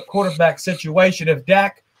backup quarterback situation if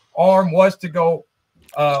Dak arm was to go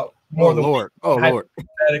more than Lord,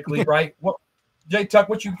 hypothetically, right? What, Jay Tuck?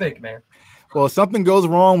 What you think, man? Well, if something goes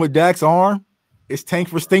wrong with Dak's arm, it's tank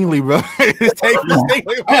for Stingley, bro. It's tank for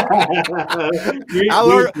Stingley. I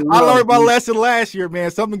learned my lesson last year,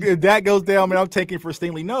 man. If Dak goes down, man, I'm taking for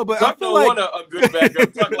Stingley. No, but I feel like a good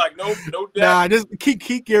backup. Tuck, like no Dak. Nah, just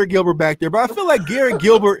keep Garrett Gilbert back there. But I feel like Garrett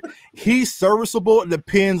Gilbert, he's serviceable. It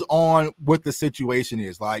depends on what the situation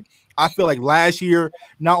is. Like, I feel like last year,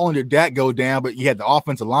 not only did Dak go down, but you had the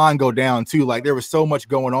offensive line go down too. Like, there was so much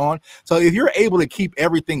going on. So if you're able to keep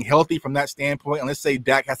everything healthy from that standpoint, and let's say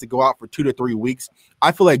Dak has to go out for 2 to 3 weeks,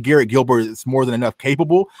 I feel like Garrett Gilbert is more than enough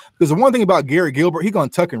capable. Because the one thing about Garrett Gilbert, he's going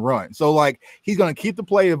to tuck and run. So, like, he's going to keep the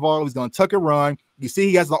play involved. He's going to tuck and run. You see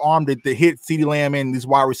he has the arm to hit CeeDee Lamb and these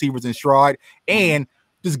wide receivers in stride. And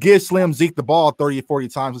just give Slim Zeke the ball 30 or 40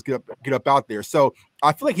 times. Let's get up out there. So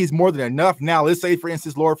I feel like he's more than enough. Now, let's say, for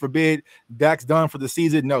instance, Lord forbid, Dak's done for the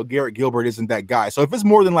season. No, Garrett Gilbert isn't that guy. So if it's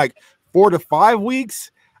more than like 4 to 5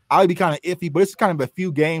 weeks, I would be kind of iffy, but it's kind of a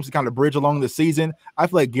few games to kind of bridge along the season. I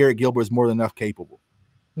feel like Garrett Gilbert is more than enough capable.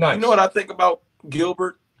 Nice. You know what I think about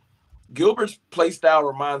Gilbert? Gilbert's play style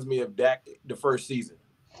reminds me of Dak the first season.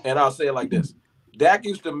 And I'll say it like this. Dak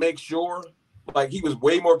used to make sure, like, he was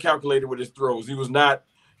way more calculated with his throws.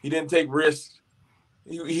 He didn't take risks.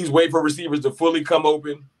 He's waiting for receivers to fully come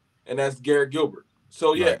open, and that's Garrett Gilbert.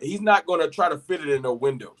 So, yeah, He's not going to try to fit it in no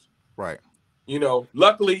windows. Right.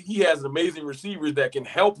 Luckily, he has amazing receivers that can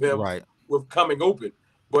help him with coming open.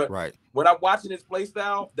 But when I'm watching his play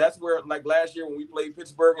style, that's where, like last year when we played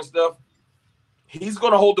Pittsburgh and stuff, he's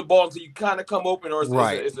going to hold the ball until you kind of come open, or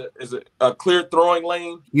is a clear throwing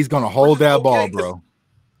lane. He's going to hold that ball, bro.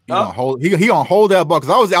 He gonna hold that ball,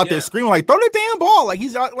 because I was out there screaming like, throw the damn ball. Like,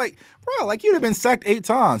 he's out, like, bro, like, you'd have been sacked 8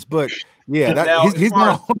 times. But yeah, he's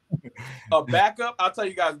gonna a backup. I'll tell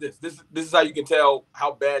you guys this is how you can tell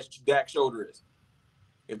how bad Dak's shoulder is.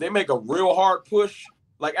 If they make a real hard push,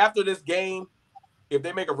 like after this game, if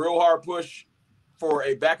they make a real hard push for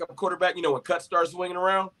a backup quarterback, when cuts start swinging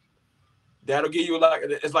around, that'll give you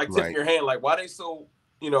it's like tipping your hand. Like, why they so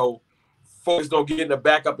focused on getting a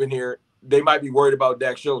backup in here? They might be worried about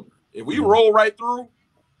Dak's shoulder. If we roll right through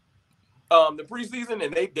the preseason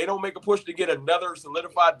and they don't make a push to get another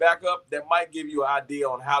solidified backup, that might give you an idea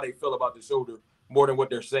on how they feel about the shoulder more than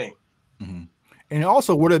what they're saying. Mm-hmm. And it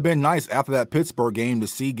also would have been nice after that Pittsburgh game to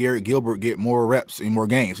see Garrett Gilbert get more reps in more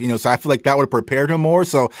games. So I feel like that would have prepared him more.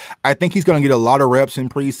 So I think he's going to get a lot of reps in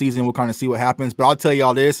preseason. We'll kind of see what happens. But I'll tell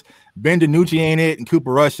y'all this, Ben DiNucci ain't it and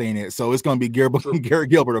Cooper Rush ain't it. So it's going to be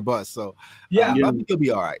Garrett Gilbert or bust. So I think he'll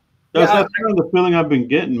be all right. That's kind of the feeling I've been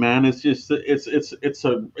getting, man. It's just it's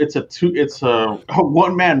a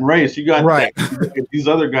one-man race. You got these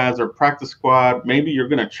other guys are practice squad. Maybe you're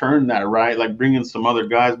gonna churn that, right? Like bring in some other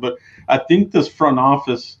guys. But I think this front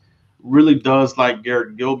office really does like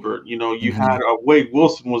Garrett Gilbert. You had Wade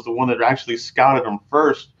Wilson was the one that actually scouted him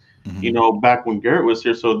first. Back when Garrett was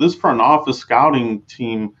here. So this front office scouting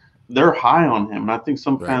team, they're high on him. And I think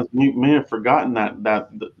some fans may have forgotten that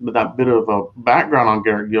bit of a background on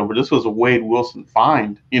Garrett Gilbert. This was a Wade Wilson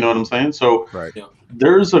find. You know what I'm saying? So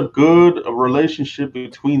there's a good relationship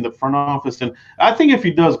between the front office. And I think if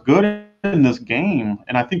he does good in this game,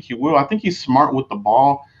 and I think he will, I think he's smart with the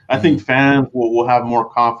ball. I think fans will have more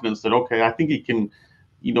confidence that, okay, I think he can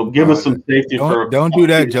give us some safety for. Don't do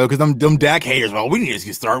that, Joe, because them Dak haters. Well, we need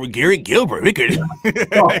to start with Garrett Gilbert. We could, you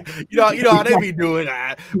know how they be doing.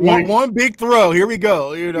 One big throw. Here we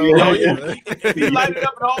go. He lighted up in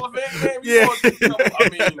the Hall of Fame game.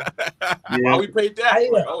 Why we paid Dak?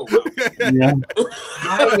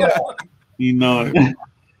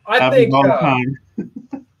 I think.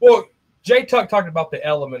 Well, Jay Tuck talked about the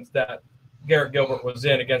elements that Garrett Gilbert was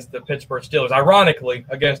in against the Pittsburgh Steelers. Ironically,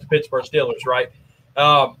 against the Pittsburgh Steelers, right?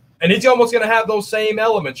 And he's almost going to have those same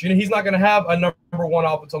elements. He's not going to have a number one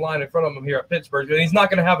offensive line in front of him here at Pittsburgh, and he's not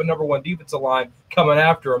going to have a number one defensive line coming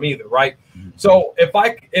after him either, right? So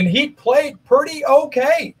he played pretty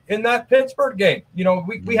okay in that Pittsburgh game.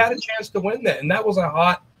 We had a chance to win that, and that was a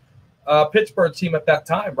hot Pittsburgh team at that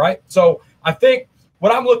time, right? So I think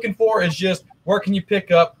what I'm looking for is just where can you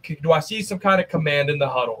pick up? Do I see some kind of command in the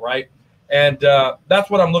huddle, right? And that's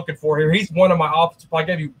what I'm looking for here. He's one of my offensive. I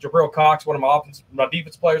gave you Jabril Cox, one of my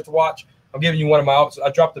defense players to watch. I'm giving you one of my offensive.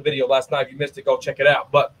 I dropped the video last night. If you missed it, go check it out.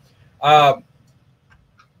 But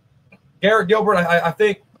Garrett Gilbert, I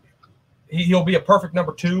think he'll be a perfect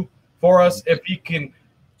number 2 for us if he can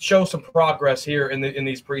show some progress here in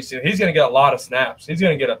these preseason. He's going to get a lot of snaps. He's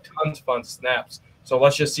going to get a tons of fun snaps. So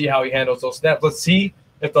let's just see how he handles those snaps. Let's see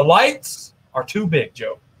if the lights are too big,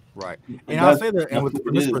 Joe. Right. And I'll say that, and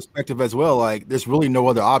from this perspective as well, like there's really no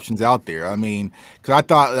other options out there. I mean, because I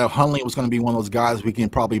thought that Hundley was going to be one of those guys we can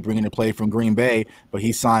probably bring into play from Green Bay, but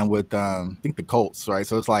he signed with, I think, the Colts, right?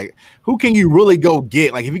 So it's like, who can you really go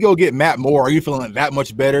get? Like, if you go get Matt Moore, are you feeling that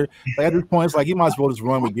much better? Like, at this point, it's like you might as well just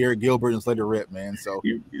run with Garrett Gilbert and let it rip, man. So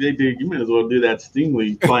you might as well do that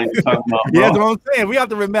Stingley playing. Yeah, that's what I'm saying. We have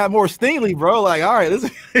to rip Matt Moore Stingley, bro. Like, all right,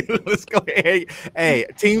 let's go. Hey,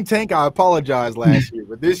 Team Tank, I apologize last year,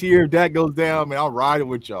 but this year, if that goes down, man, I'm riding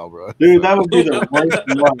with y'all, bro. Dude, that would be the worst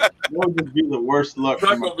luck. That would just be the worst luck.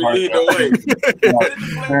 Not gonna be leading the way.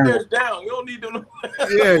 Down. We don't need them.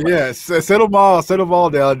 Yeah. Settle them all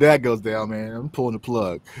down. That goes down, man. I'm pulling the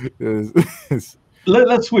plug.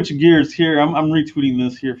 Let's switch gears here. I'm retweeting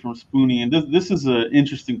this here from Spoonie, and this is an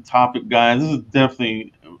interesting topic, guys. This is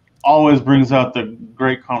definitely always brings out the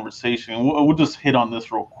great conversation. We'll just hit on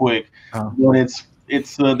this real quick. But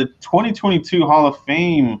it's the 2022 Hall of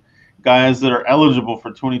Fame guys that are eligible for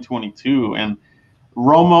 2022, and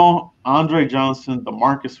Romo, Andre Johnson,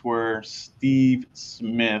 Demarcus Ware, Steve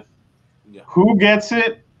Smith. Yeah. Who gets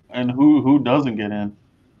it and who doesn't get in?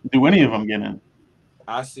 Do any of them get in?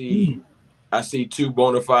 I see 2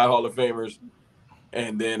 bona fide Hall of Famers,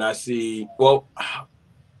 and then I see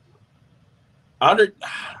Andre.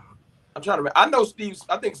 I'm trying to.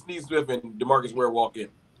 I think Steve Smith and Demarcus Ware walk in.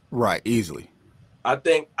 Right, easily.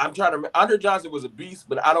 Andre Johnson was a beast,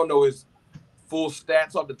 but I don't know his full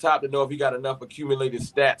stats off the top to know if he got enough accumulated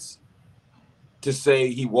stats to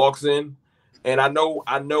say he walks in. And I know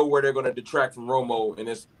where they're going to detract from Romo, and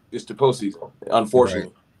it's the postseason,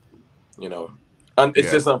 unfortunately. Right.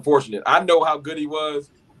 It's just unfortunate. I know how good he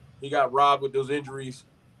was. He got robbed with those injuries.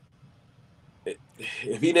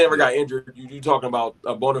 If he never got injured, you're talking about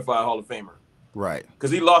a bona fide Hall of Famer. Right.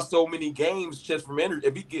 Because he lost so many games just from injury.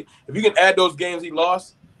 If you can add those games he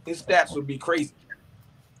lost, his stats would be crazy.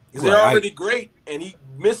 Because they're already great, and he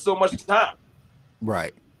missed so much time.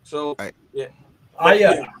 Right. So, yeah.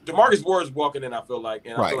 DeMarcus Ware is walking in, I feel like.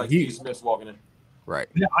 And I feel like Steve Smith's walking in. Right.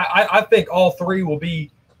 Yeah, I think all 3 will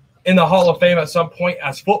be in the Hall of Fame at some point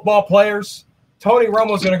as football players. Tony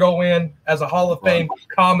Romo's going to go in as a Hall of Fame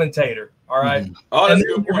commentator. All right. Mm-hmm. Oh, that's and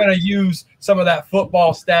then we're going to use some of that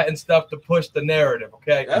football stat and stuff to push the narrative.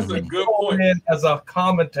 Okay. That's a good point. As a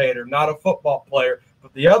commentator, not a football player.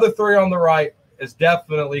 But the other 3 on the right is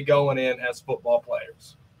definitely going in as football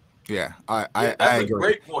players. Yeah, that's I a agree.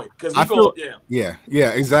 great point. Because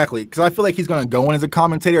exactly. Because I feel like he's going to go in as a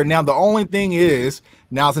commentator. Now, the only thing is,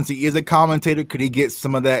 since he is a commentator, could he get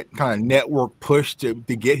some of that kind of network push to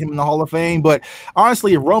get him in the Hall of Fame? But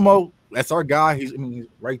honestly, Romo, that's our guy. He's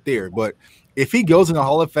right there. But if he goes in the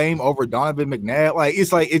Hall of Fame over Donovan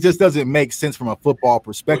McNabb, it just doesn't make sense from a football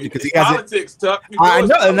perspective because he hasn't. Politics, Tuck. I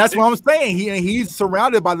know, and that's what I'm saying. He's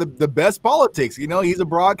surrounded by the best politics. He's a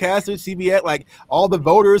broadcaster, CBS, like all the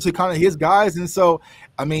voters are kind of his guys, and so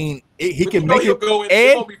I mean, he can make it. Go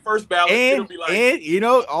in, and be first ballot.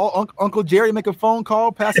 Uncle Jerry make a phone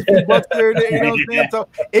call, pass a few bucks there. You know what I'm saying? So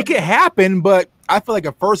it can happen, but I feel like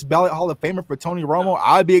a first ballot Hall of Famer for Tony Romo,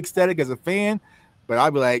 I'd be ecstatic as a fan, but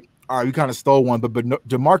I'd be like, all right, we kind of stole one, but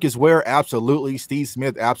DeMarcus Ware, absolutely. Steve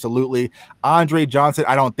Smith, absolutely. Andre Johnson,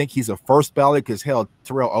 I don't think he's a first ballot because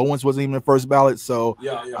Terrell Owens wasn't even a first ballot. So,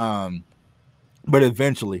 but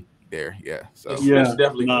eventually there, yeah. So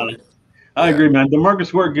definitely. I agree, man.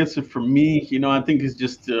 Demarcus Ware gets it for me. I think it's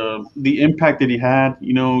just the impact that he had.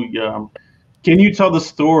 Can you tell the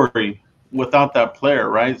story without that player,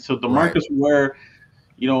 right? So Demarcus Ware,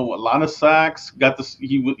 a lot of sacks. Got this.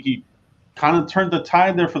 He kind of turned the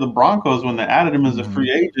tide there for the Broncos when they added him as a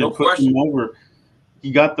free agent. No put question. him over.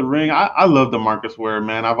 He got the ring. I love Demarcus Ware,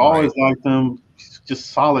 man. I've always liked him. He's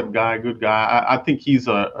just solid guy, good guy. I think he's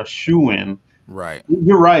a shoe-in. Right.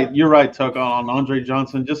 You're right, Tuck, on Andre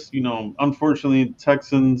Johnson. Just, unfortunately,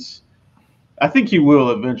 Texans. I think he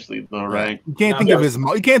will eventually, though, right? You can't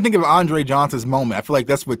think of Andre Johnson's moment. I feel like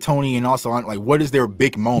that's with Tony and also like, what is their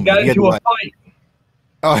big moment? He got into a fight.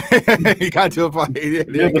 Oh, he got to a fight.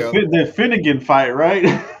 The Finnegan fight, right?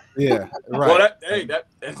 Yeah, right. Well,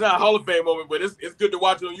 that's not a Hall of Fame moment, but it's good to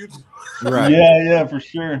watch on YouTube. Right. Yeah, for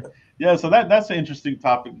sure. Yeah, so that's an interesting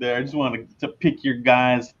topic there. I just wanted to pick your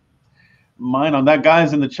guys' mind on that.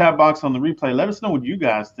 Guys in the chat box on the replay, let us know what you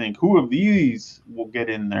guys think. Who of these will get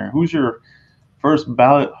in there? Who's your first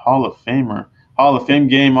ballot Hall of Famer? Hall of Fame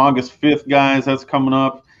game, August 5th, guys. That's coming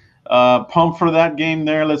up. Pumped for that game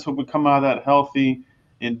there. Let's hope we come out of that healthy.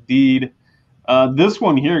 Indeed. This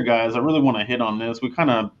one here, guys, I really want to hit on this. We kind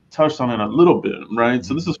of touched on it a little bit, right?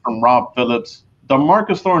 So this is from Rob Phillips.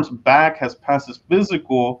 Demarcus Lawrence's back has passed his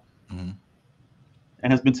physical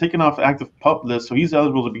and has been taken off the active PUP list, so he's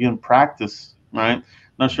eligible to begin practice, right?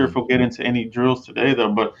 Not sure if we'll get into any drills today,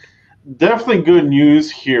 though, but definitely good news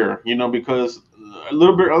here, because a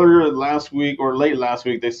little bit earlier last week or late last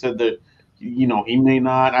week, they said that he may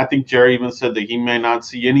not. I think Jerry even said that he may not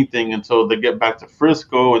see anything until they get back to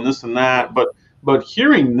Frisco and this and that. But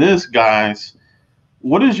hearing this, guys,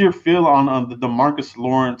 what is your feel on the Demarcus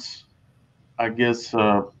Lawrence, I guess,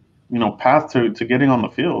 path to getting on the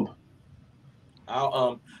field?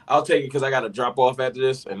 I'll take it because I got to drop off after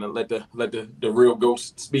this and let the real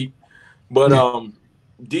ghost speak. But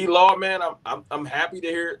D-Law, man, I'm happy to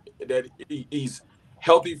hear that he's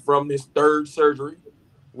healthy from his third surgery,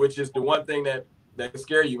 which is the one thing that can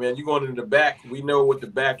scare you, man. You going into the back, we know what the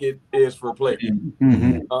back is for a player.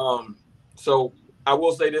 So I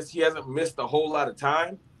will say this, he hasn't missed a whole lot of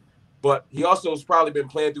time, but he also has probably been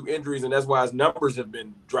playing through injuries, and that's why his numbers have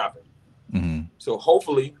been dropping. So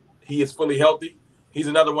hopefully he is fully healthy. He's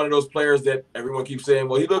another one of those players that everyone keeps saying,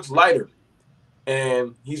 well, he looks lighter,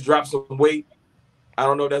 and he's dropped some weight. I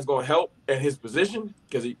don't know if that's going to help at his position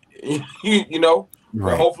because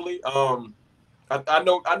but hopefully I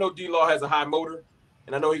know D-Law has a high motor,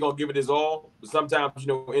 and I know he's going to give it his all. But sometimes,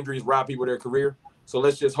 injuries rob people of their career. So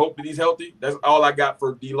let's just hope that he's healthy. That's all I got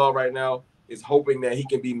for D-Law right now is hoping that he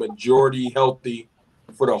can be majority healthy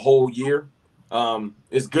for the whole year.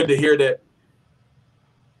 It's good to hear that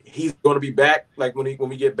he's going to be back, like when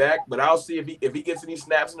we get back. But I'll see if he gets any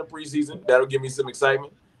snaps in the preseason. That'll give me some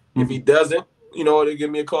excitement. If he doesn't, it'll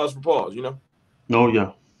give me a cause for pause. Oh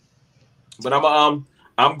yeah. But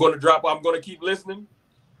I'm going to keep listening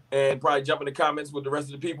and probably jump in the comments with the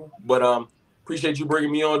rest of the people. But appreciate you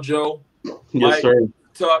bringing me on, Joe. Yes, sir.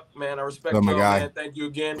 Tuck, man, I respect y'all, man. Thank you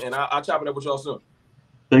again, and I'll chop it up with y'all soon.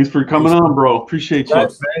 Thanks for coming on, bro. Appreciate you.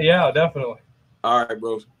 Thanks, man. Yeah, definitely. All right,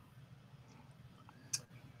 bros.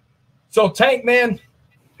 So, Tank, man,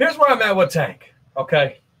 here's where I'm at with Tank,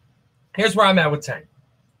 okay? Here's where I'm at with Tank.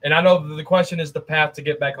 And I know the question is the path to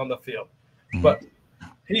get back on the field. But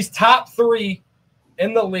he's top 3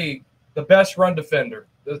 in the league, the best run defender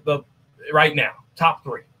right now, top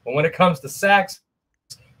 3. But when it comes to sacks,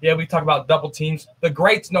 yeah, we talk about double teams. The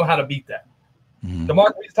greats know how to beat that.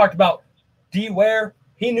 Demarcus, we talked about D-Ware.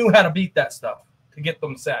 He knew how to beat that stuff to get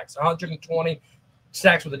them sacks. 120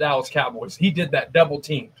 sacks with the Dallas Cowboys. He did that double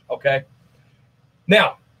team, okay?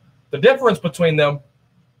 Now, the difference between them,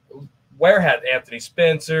 Ware had Anthony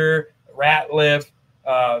Spencer, Ratliff,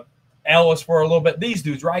 Ellis for a little bit. These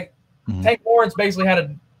dudes, right? Tank Lawrence basically had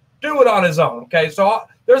to do it on his own, okay? So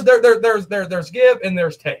there's give and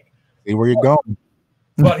there's take. See where you're going.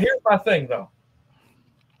 But here's my thing, though.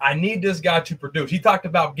 I need this guy to produce. He talked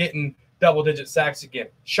about getting double-digit sacks again.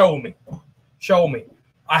 Show me. Show me.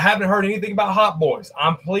 I haven't heard anything about Hot Boys.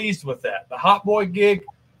 I'm pleased with that. The Hot Boy gig,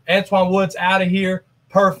 Antoine Woods out of here.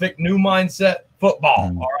 Perfect. New mindset football.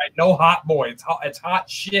 All right. No Hot Boy. It's hot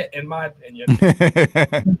shit, in my opinion.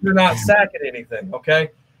 You're not sacking anything,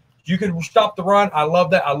 okay? You can stop the run. I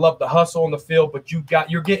love that. I love the hustle on the field, but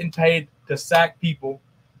you're getting paid to sack people.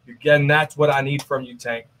 Again, that's what I need from you,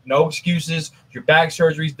 Tank. No excuses. Your back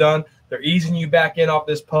surgery's done. They're easing you back in off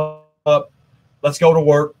this pup. Let's go to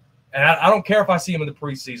work. And I don't care if I see him in the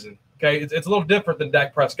preseason. Okay, it's a little different than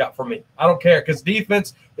Dak Prescott for me. I don't care because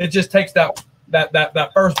defense, it just takes that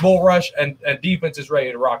first bull rush and defense is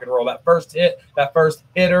ready to rock and roll. That first hit, that first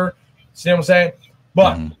hitter. See what I'm saying?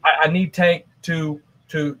 But I need Tank to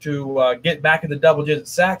get back in the double-digit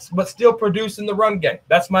sacks, but still produce in the run game.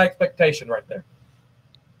 That's my expectation right there.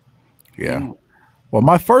 Yeah. Well,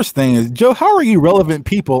 my first thing is, Joe, how are you relevant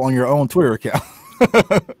people on your own Twitter account?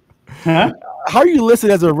 Huh? How are you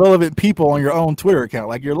listed as a relevant people on your own Twitter account?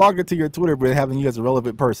 Like you're logged into your Twitter, but having you as a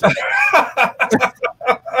relevant person.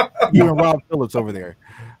 You and Rob Phillips over there.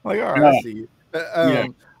 Like, all right, I see you.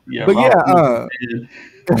 Yeah, but Rob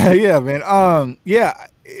yeah, man.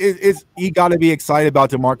 It's you got to be excited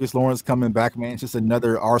about Demarcus Lawrence coming back, man. It's just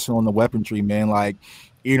another arsenal in the weaponry, man. Like,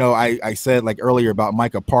 you know, I said like earlier about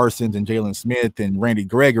Micah Parsons and Jalen Smith and Randy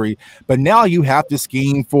Gregory, but now you have to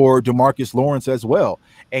scheme for Demarcus Lawrence as well.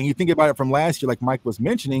 And you think about it from last year, like Mike was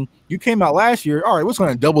mentioning, you came out last year, all right, we're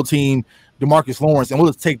going to double team Demarcus Lawrence, and we'll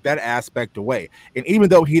just take that aspect away. And even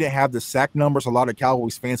though he didn't have the sack numbers a lot of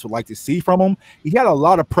Cowboys fans would like to see from him, he had a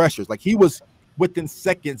lot of pressures. Like he was within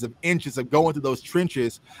seconds of inches of going through those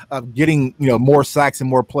trenches of getting, you know, more sacks and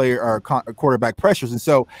more player or quarterback pressures. And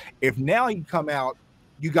so if now you come out,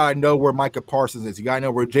 you got to know where Micah Parsons is. You got to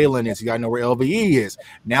know where Jalen is. You got to know where LVE is.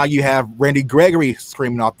 Now you have Randy Gregory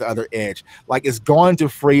screaming off the other edge. Like it's going to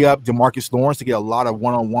free up Demarcus Lawrence to get a lot of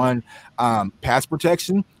one-on-one pass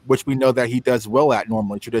protection, which we know that he does well at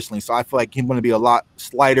normally, traditionally. So I feel like he's going to be a lot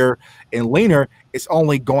slighter and leaner. It's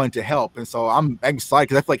only going to help. And so I'm excited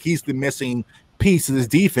because I feel like he's the missing piece of this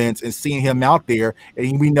defense, and seeing him out there,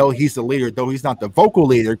 and we know he's the leader, though he's not the vocal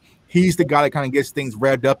leader. He's the guy that kind of gets things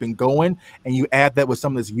revved up and going, and you add that with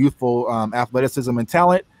some of this youthful athleticism and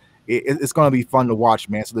talent, it's going to be fun to watch,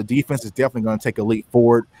 man. So the defense is definitely going to take a leap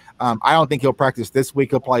forward. I don't think he'll practice this week.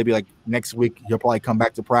 He'll probably be like next week. He'll probably come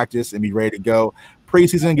back to practice and be ready to go.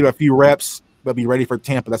 Preseason, get a few reps, but be ready for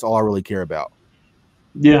Tampa. That's all I really care about.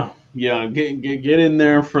 Yeah, get in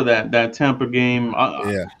there for that Tampa game.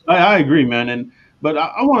 I agree, man. But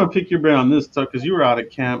I want to pick your brain on this, Tuck, because you were out at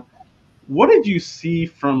camp. What did you see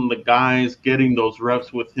from the guys getting those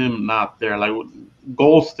reps with him not there? Like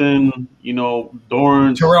Golston, you know,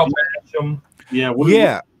 Dorrance, Terrell Basham.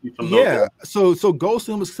 So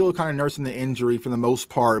Golston was still kind of nursing the injury for the most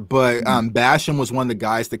part, but Basham was one of the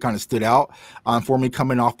guys that kind of stood out for me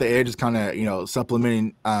coming off the edge, is kind of, you know,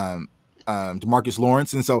 supplementing Demarcus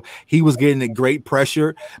Lawrence, and so he was getting a great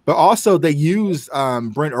pressure. But also they used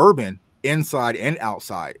Brent Urban inside and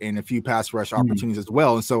outside in a few pass rush opportunities as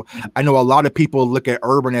well. And so I know a lot of people look at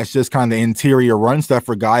Urban as just kind of the interior run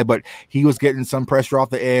stuffer guy, but he was getting some pressure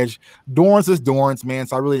off the edge. Dorrance is Dorrance, man,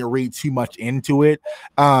 so I really didn't read too much into it.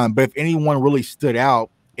 But if anyone really stood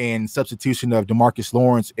out in substitution of Demarcus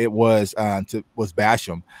Lawrence, it was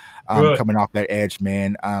Basham. Coming off that edge,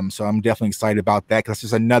 man. So I'm definitely excited about that, because it's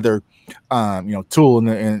just another, tool in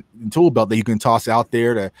the tool belt that you can toss out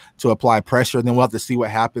there to apply pressure. And then we'll have to see what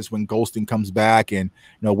happens when Golston comes back, and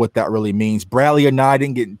what that really means. Bradley and I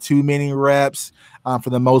didn't get too many reps for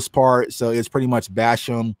the most part, so it's pretty much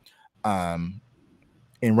Basham and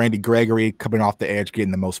Randy Gregory coming off the edge,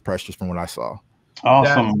 getting the most pressures from what I saw.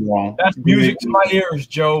 Awesome. That's music to my ears,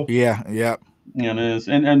 Joe. Yeah, it is.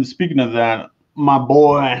 And speaking of that, my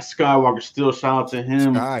boy Skywalker, still shout out to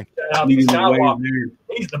him. Shout out to Skywalker.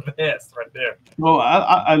 He's the best right there. Well,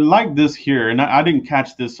 I like this here, and I didn't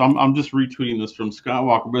catch this, so I'm just retweeting this from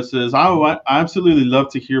Skywalker. But it says, I absolutely love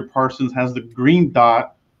to hear Parsons has the green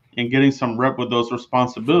dot and getting some rep with those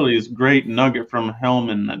responsibilities. Great nugget from Helm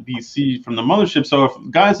and DC from the mothership. So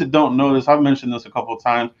if guys that don't know this, I've mentioned this a couple of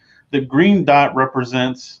times, the green dot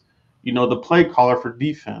represents, the play caller for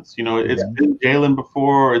defense. It's been Jalen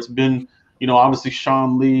before, it's been obviously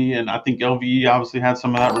Sean Lee, and I think LVE obviously had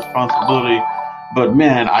some of that responsibility. But,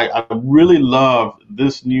 man, I really love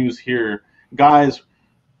this news here. Guys,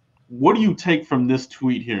 what do you take from this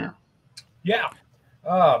tweet here? Yeah.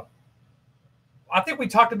 I think we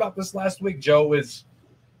talked about this last week, Joe,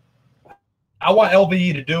 I want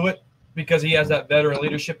LVE to do it because he has that veteran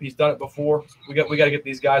leadership. He's done it before. We got to get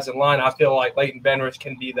these guys in line. I feel like Leighton Benrich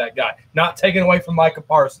can be that guy. Not taken away from Micah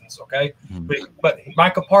Parsons, okay? But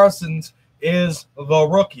Micah Parsons is the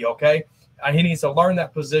rookie, okay? He needs to learn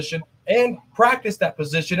that position and practice that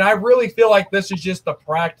position. I really feel like this is just the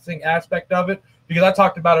practicing aspect of it, because I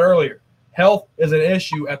talked about it earlier. Health is an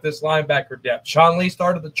issue at this linebacker depth. Sean Lee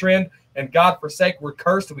started the trend, and God forsake, we're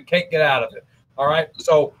cursed and we can't get out of it. All right?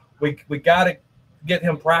 So we got to get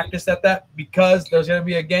him practiced at that, because there's going to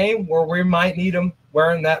be a game where we might need him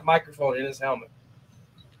wearing that microphone in his helmet.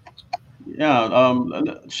 Yeah,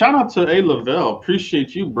 shout out to A. Lavelle.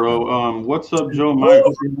 Appreciate you, bro. What's up, Joe? Mike,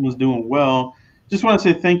 everyone's doing well. Just want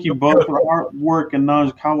to say thank you both for the hard work and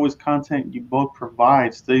knowledge Cowboys content you both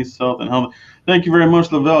provide. Stay safe and healthy. Thank you very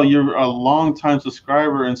much, Lavelle. You're a longtime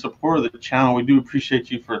subscriber and supporter of the channel. We do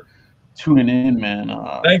appreciate you for tuning in, man.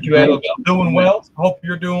 Thank you, Ed. I'm doing well. Hope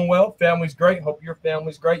you're doing well. Family's great. Hope your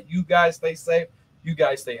family's great. You guys stay safe. You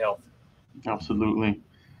guys stay healthy. Absolutely.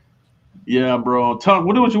 Yeah, bro.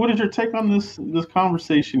 What is your take on this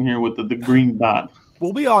conversation here with the green dot?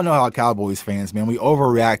 Well, we all know how Cowboys fans, man, we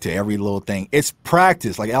overreact to every little thing. It's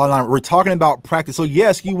practice. Like Alan and I, we're talking about practice. So,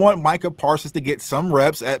 yes, you want Micah Parsons to get some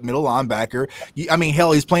reps at middle linebacker. I mean,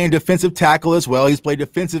 hell, he's playing defensive tackle as well. He's played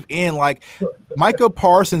defensive end. Like, Micah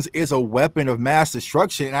Parsons is a weapon of mass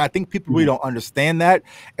destruction, and I think people really don't understand that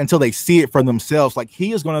until they see it for themselves. Like,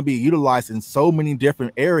 he is going to be utilized in so many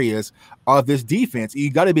different areas of this defense. You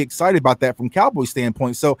got to be excited about that from Cowboys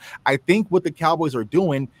standpoint. So, I think what the Cowboys are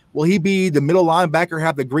doing, will he be the middle linebacker,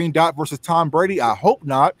 have the green dot versus Tom Brady? I hope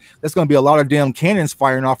not. That's going to be a lot of damn cannons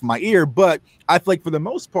firing off my ear. But I feel like for the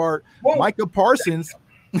most part, Micah Parsons –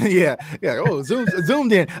 yeah. Oh,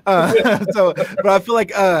 zoomed in. But I feel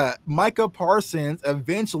like Micah Parsons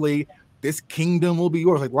eventually, this kingdom will be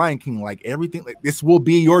yours, like Lion King, like everything. Like this will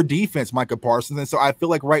be your defense, Micah Parsons. And so I feel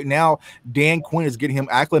like right now, Dan Quinn is getting him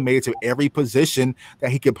acclimated to every position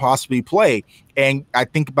that he could possibly play. And I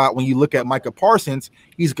think about when you look at Micah Parsons,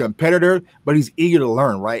 he's a competitor, but he's eager to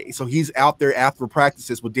learn, right? So he's out there after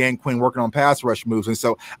practices with Dan Quinn working on pass rush moves. And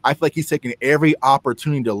so I feel like he's taking every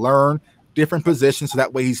opportunity to learn different positions so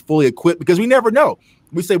that way he's fully equipped, because we never know.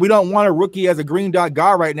 We say we don't want a rookie as a green dot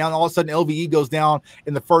guy right now, and all of a sudden LVE goes down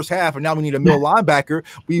in the first half, and now we need a middle linebacker.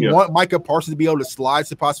 We want Micah Parsons to be able to slide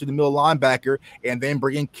to possibly the middle linebacker and then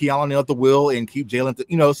bring in Keanu at the wheel and keep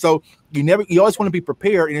Jalen, so you always want to be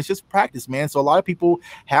prepared, and it's just practice, man. So a lot of people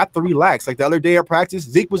have to relax. Like the other day at practice,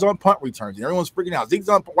 Zeke was on punt returns, and everyone's freaking out. Zeke's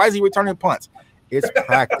on, why is he returning punts? It's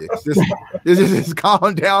practice. Just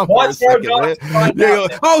calm down for a second.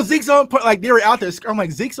 Oh, Zeke's on punt. Like they were out there. I'm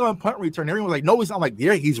like, Zeke's on punt return. Everyone's like, no, he's not. I'm like,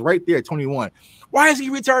 there, he's right there, 21. Why is he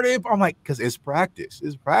returning? I'm like, because it's practice.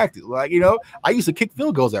 It's practice. Like, I used to kick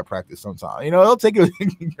field goals at practice sometimes. It'll take a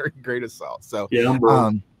great assault. So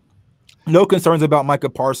no concerns about Micah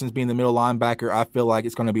Parsons being the middle linebacker. I feel like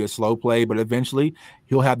it's going to be a slow play, but eventually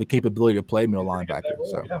he'll have the capability to play middle linebacker.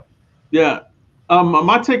 So yeah.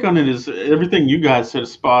 My take on it is everything you guys said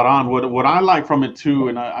is spot on. What I like from it too,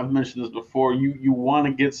 and I've mentioned this before, you want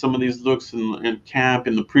to get some of these looks in camp,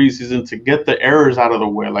 in the preseason, to get the errors out of the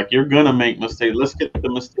way. Like you're gonna make mistakes. Let's get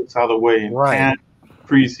the mistakes out of the way in camp,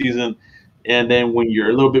 preseason, and then when you're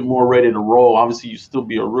a little bit more ready to roll, obviously you still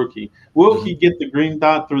be a rookie. Will he get the green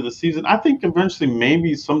dot through the season? I think eventually,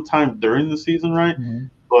 maybe sometime during the season, right?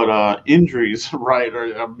 But injuries, right,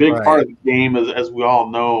 are a big part of the game, as we all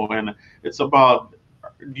know. And it's about,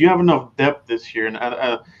 do you have enough depth this year? And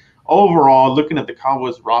overall, looking at the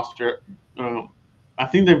Cowboys roster, I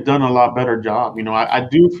think they've done a lot better job. I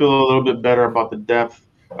do feel a little bit better about the depth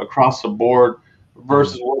across the board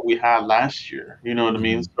versus what we had last year. You know what I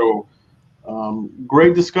mean? So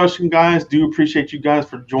great discussion, guys. Do appreciate you guys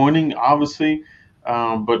for joining, obviously.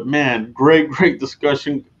 But, man, great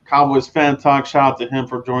discussion. Cowboys Fan Talk, shout out to him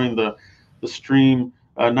for joining the stream.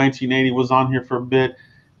 1980 was on here for a bit.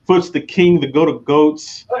 Foots the King, the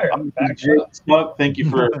Goats. Jay Tuck, thank you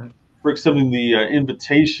for accepting the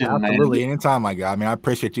invitation. Absolutely, man. Anytime, my guy. I mean, I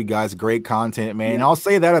appreciate you guys. Great content, man. And I'll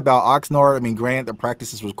say that about Oxnard. I mean, granted, the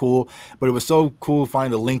practices was cool, but it was so cool finding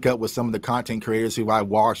the link up with some of the content creators who I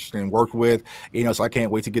watched and worked with. So I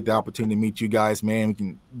can't wait to get the opportunity to meet you guys, man. We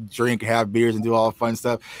can drink, have beers, and do all the fun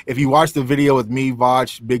stuff. If you watch the video with me,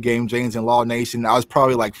 Vach, Big Game James, and Law Nation, I was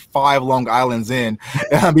probably like 5 Long Islands in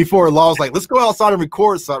before Law was like, let's go outside and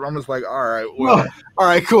record something. I'm just like, all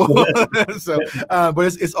right, cool.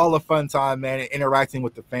 But it's all a fun time, man. And interacting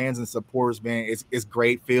with the fans and supporters, man, it's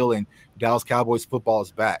great feel, and Dallas Cowboys football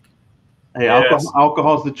is back. Hey,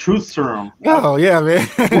 alcohol's the truth serum. Oh yeah, man.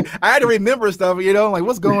 I had to remember stuff, like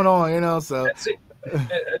what's going on, so.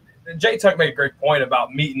 Jay Tuck made a great point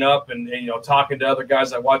about meeting up and talking to other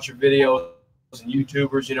guys that watch your videos and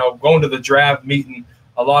YouTubers, going to the draft, meeting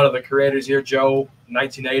a lot of the creators here, Joe,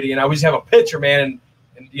 1980, and I always have a picture, man,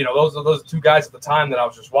 and those are those 2 guys at the time that I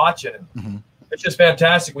was just watching, and it's just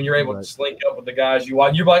fantastic when you're able to link up with the guys you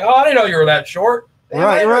watch. You're like, oh, I didn't know you were that short.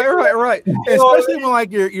 Right. Especially when like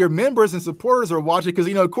your members and supporters are watching, because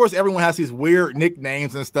of course everyone has these weird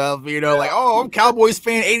nicknames and stuff. Like, oh, I'm Cowboys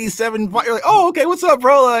fan 87. You're like, oh, okay, what's up,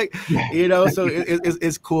 bro? Like, so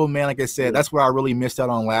it's cool, man. Like I said, that's what I really missed out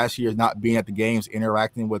on last year, is not being at the games,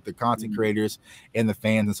 interacting with the content creators and the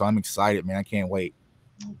fans, and so I'm excited, man. I can't wait.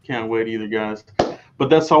 Can't wait either, guys. But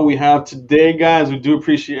that's all we have today, guys. We do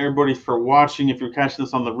appreciate everybody for watching. If you're catching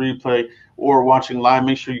this on the replay or watching live,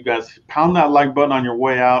 make sure you guys pound that like button on your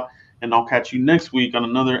way out. And I'll catch you next week on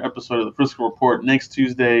another episode of the Frisco Report next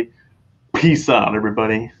Tuesday. Peace out,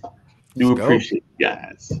 everybody. Do appreciate you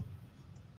guys.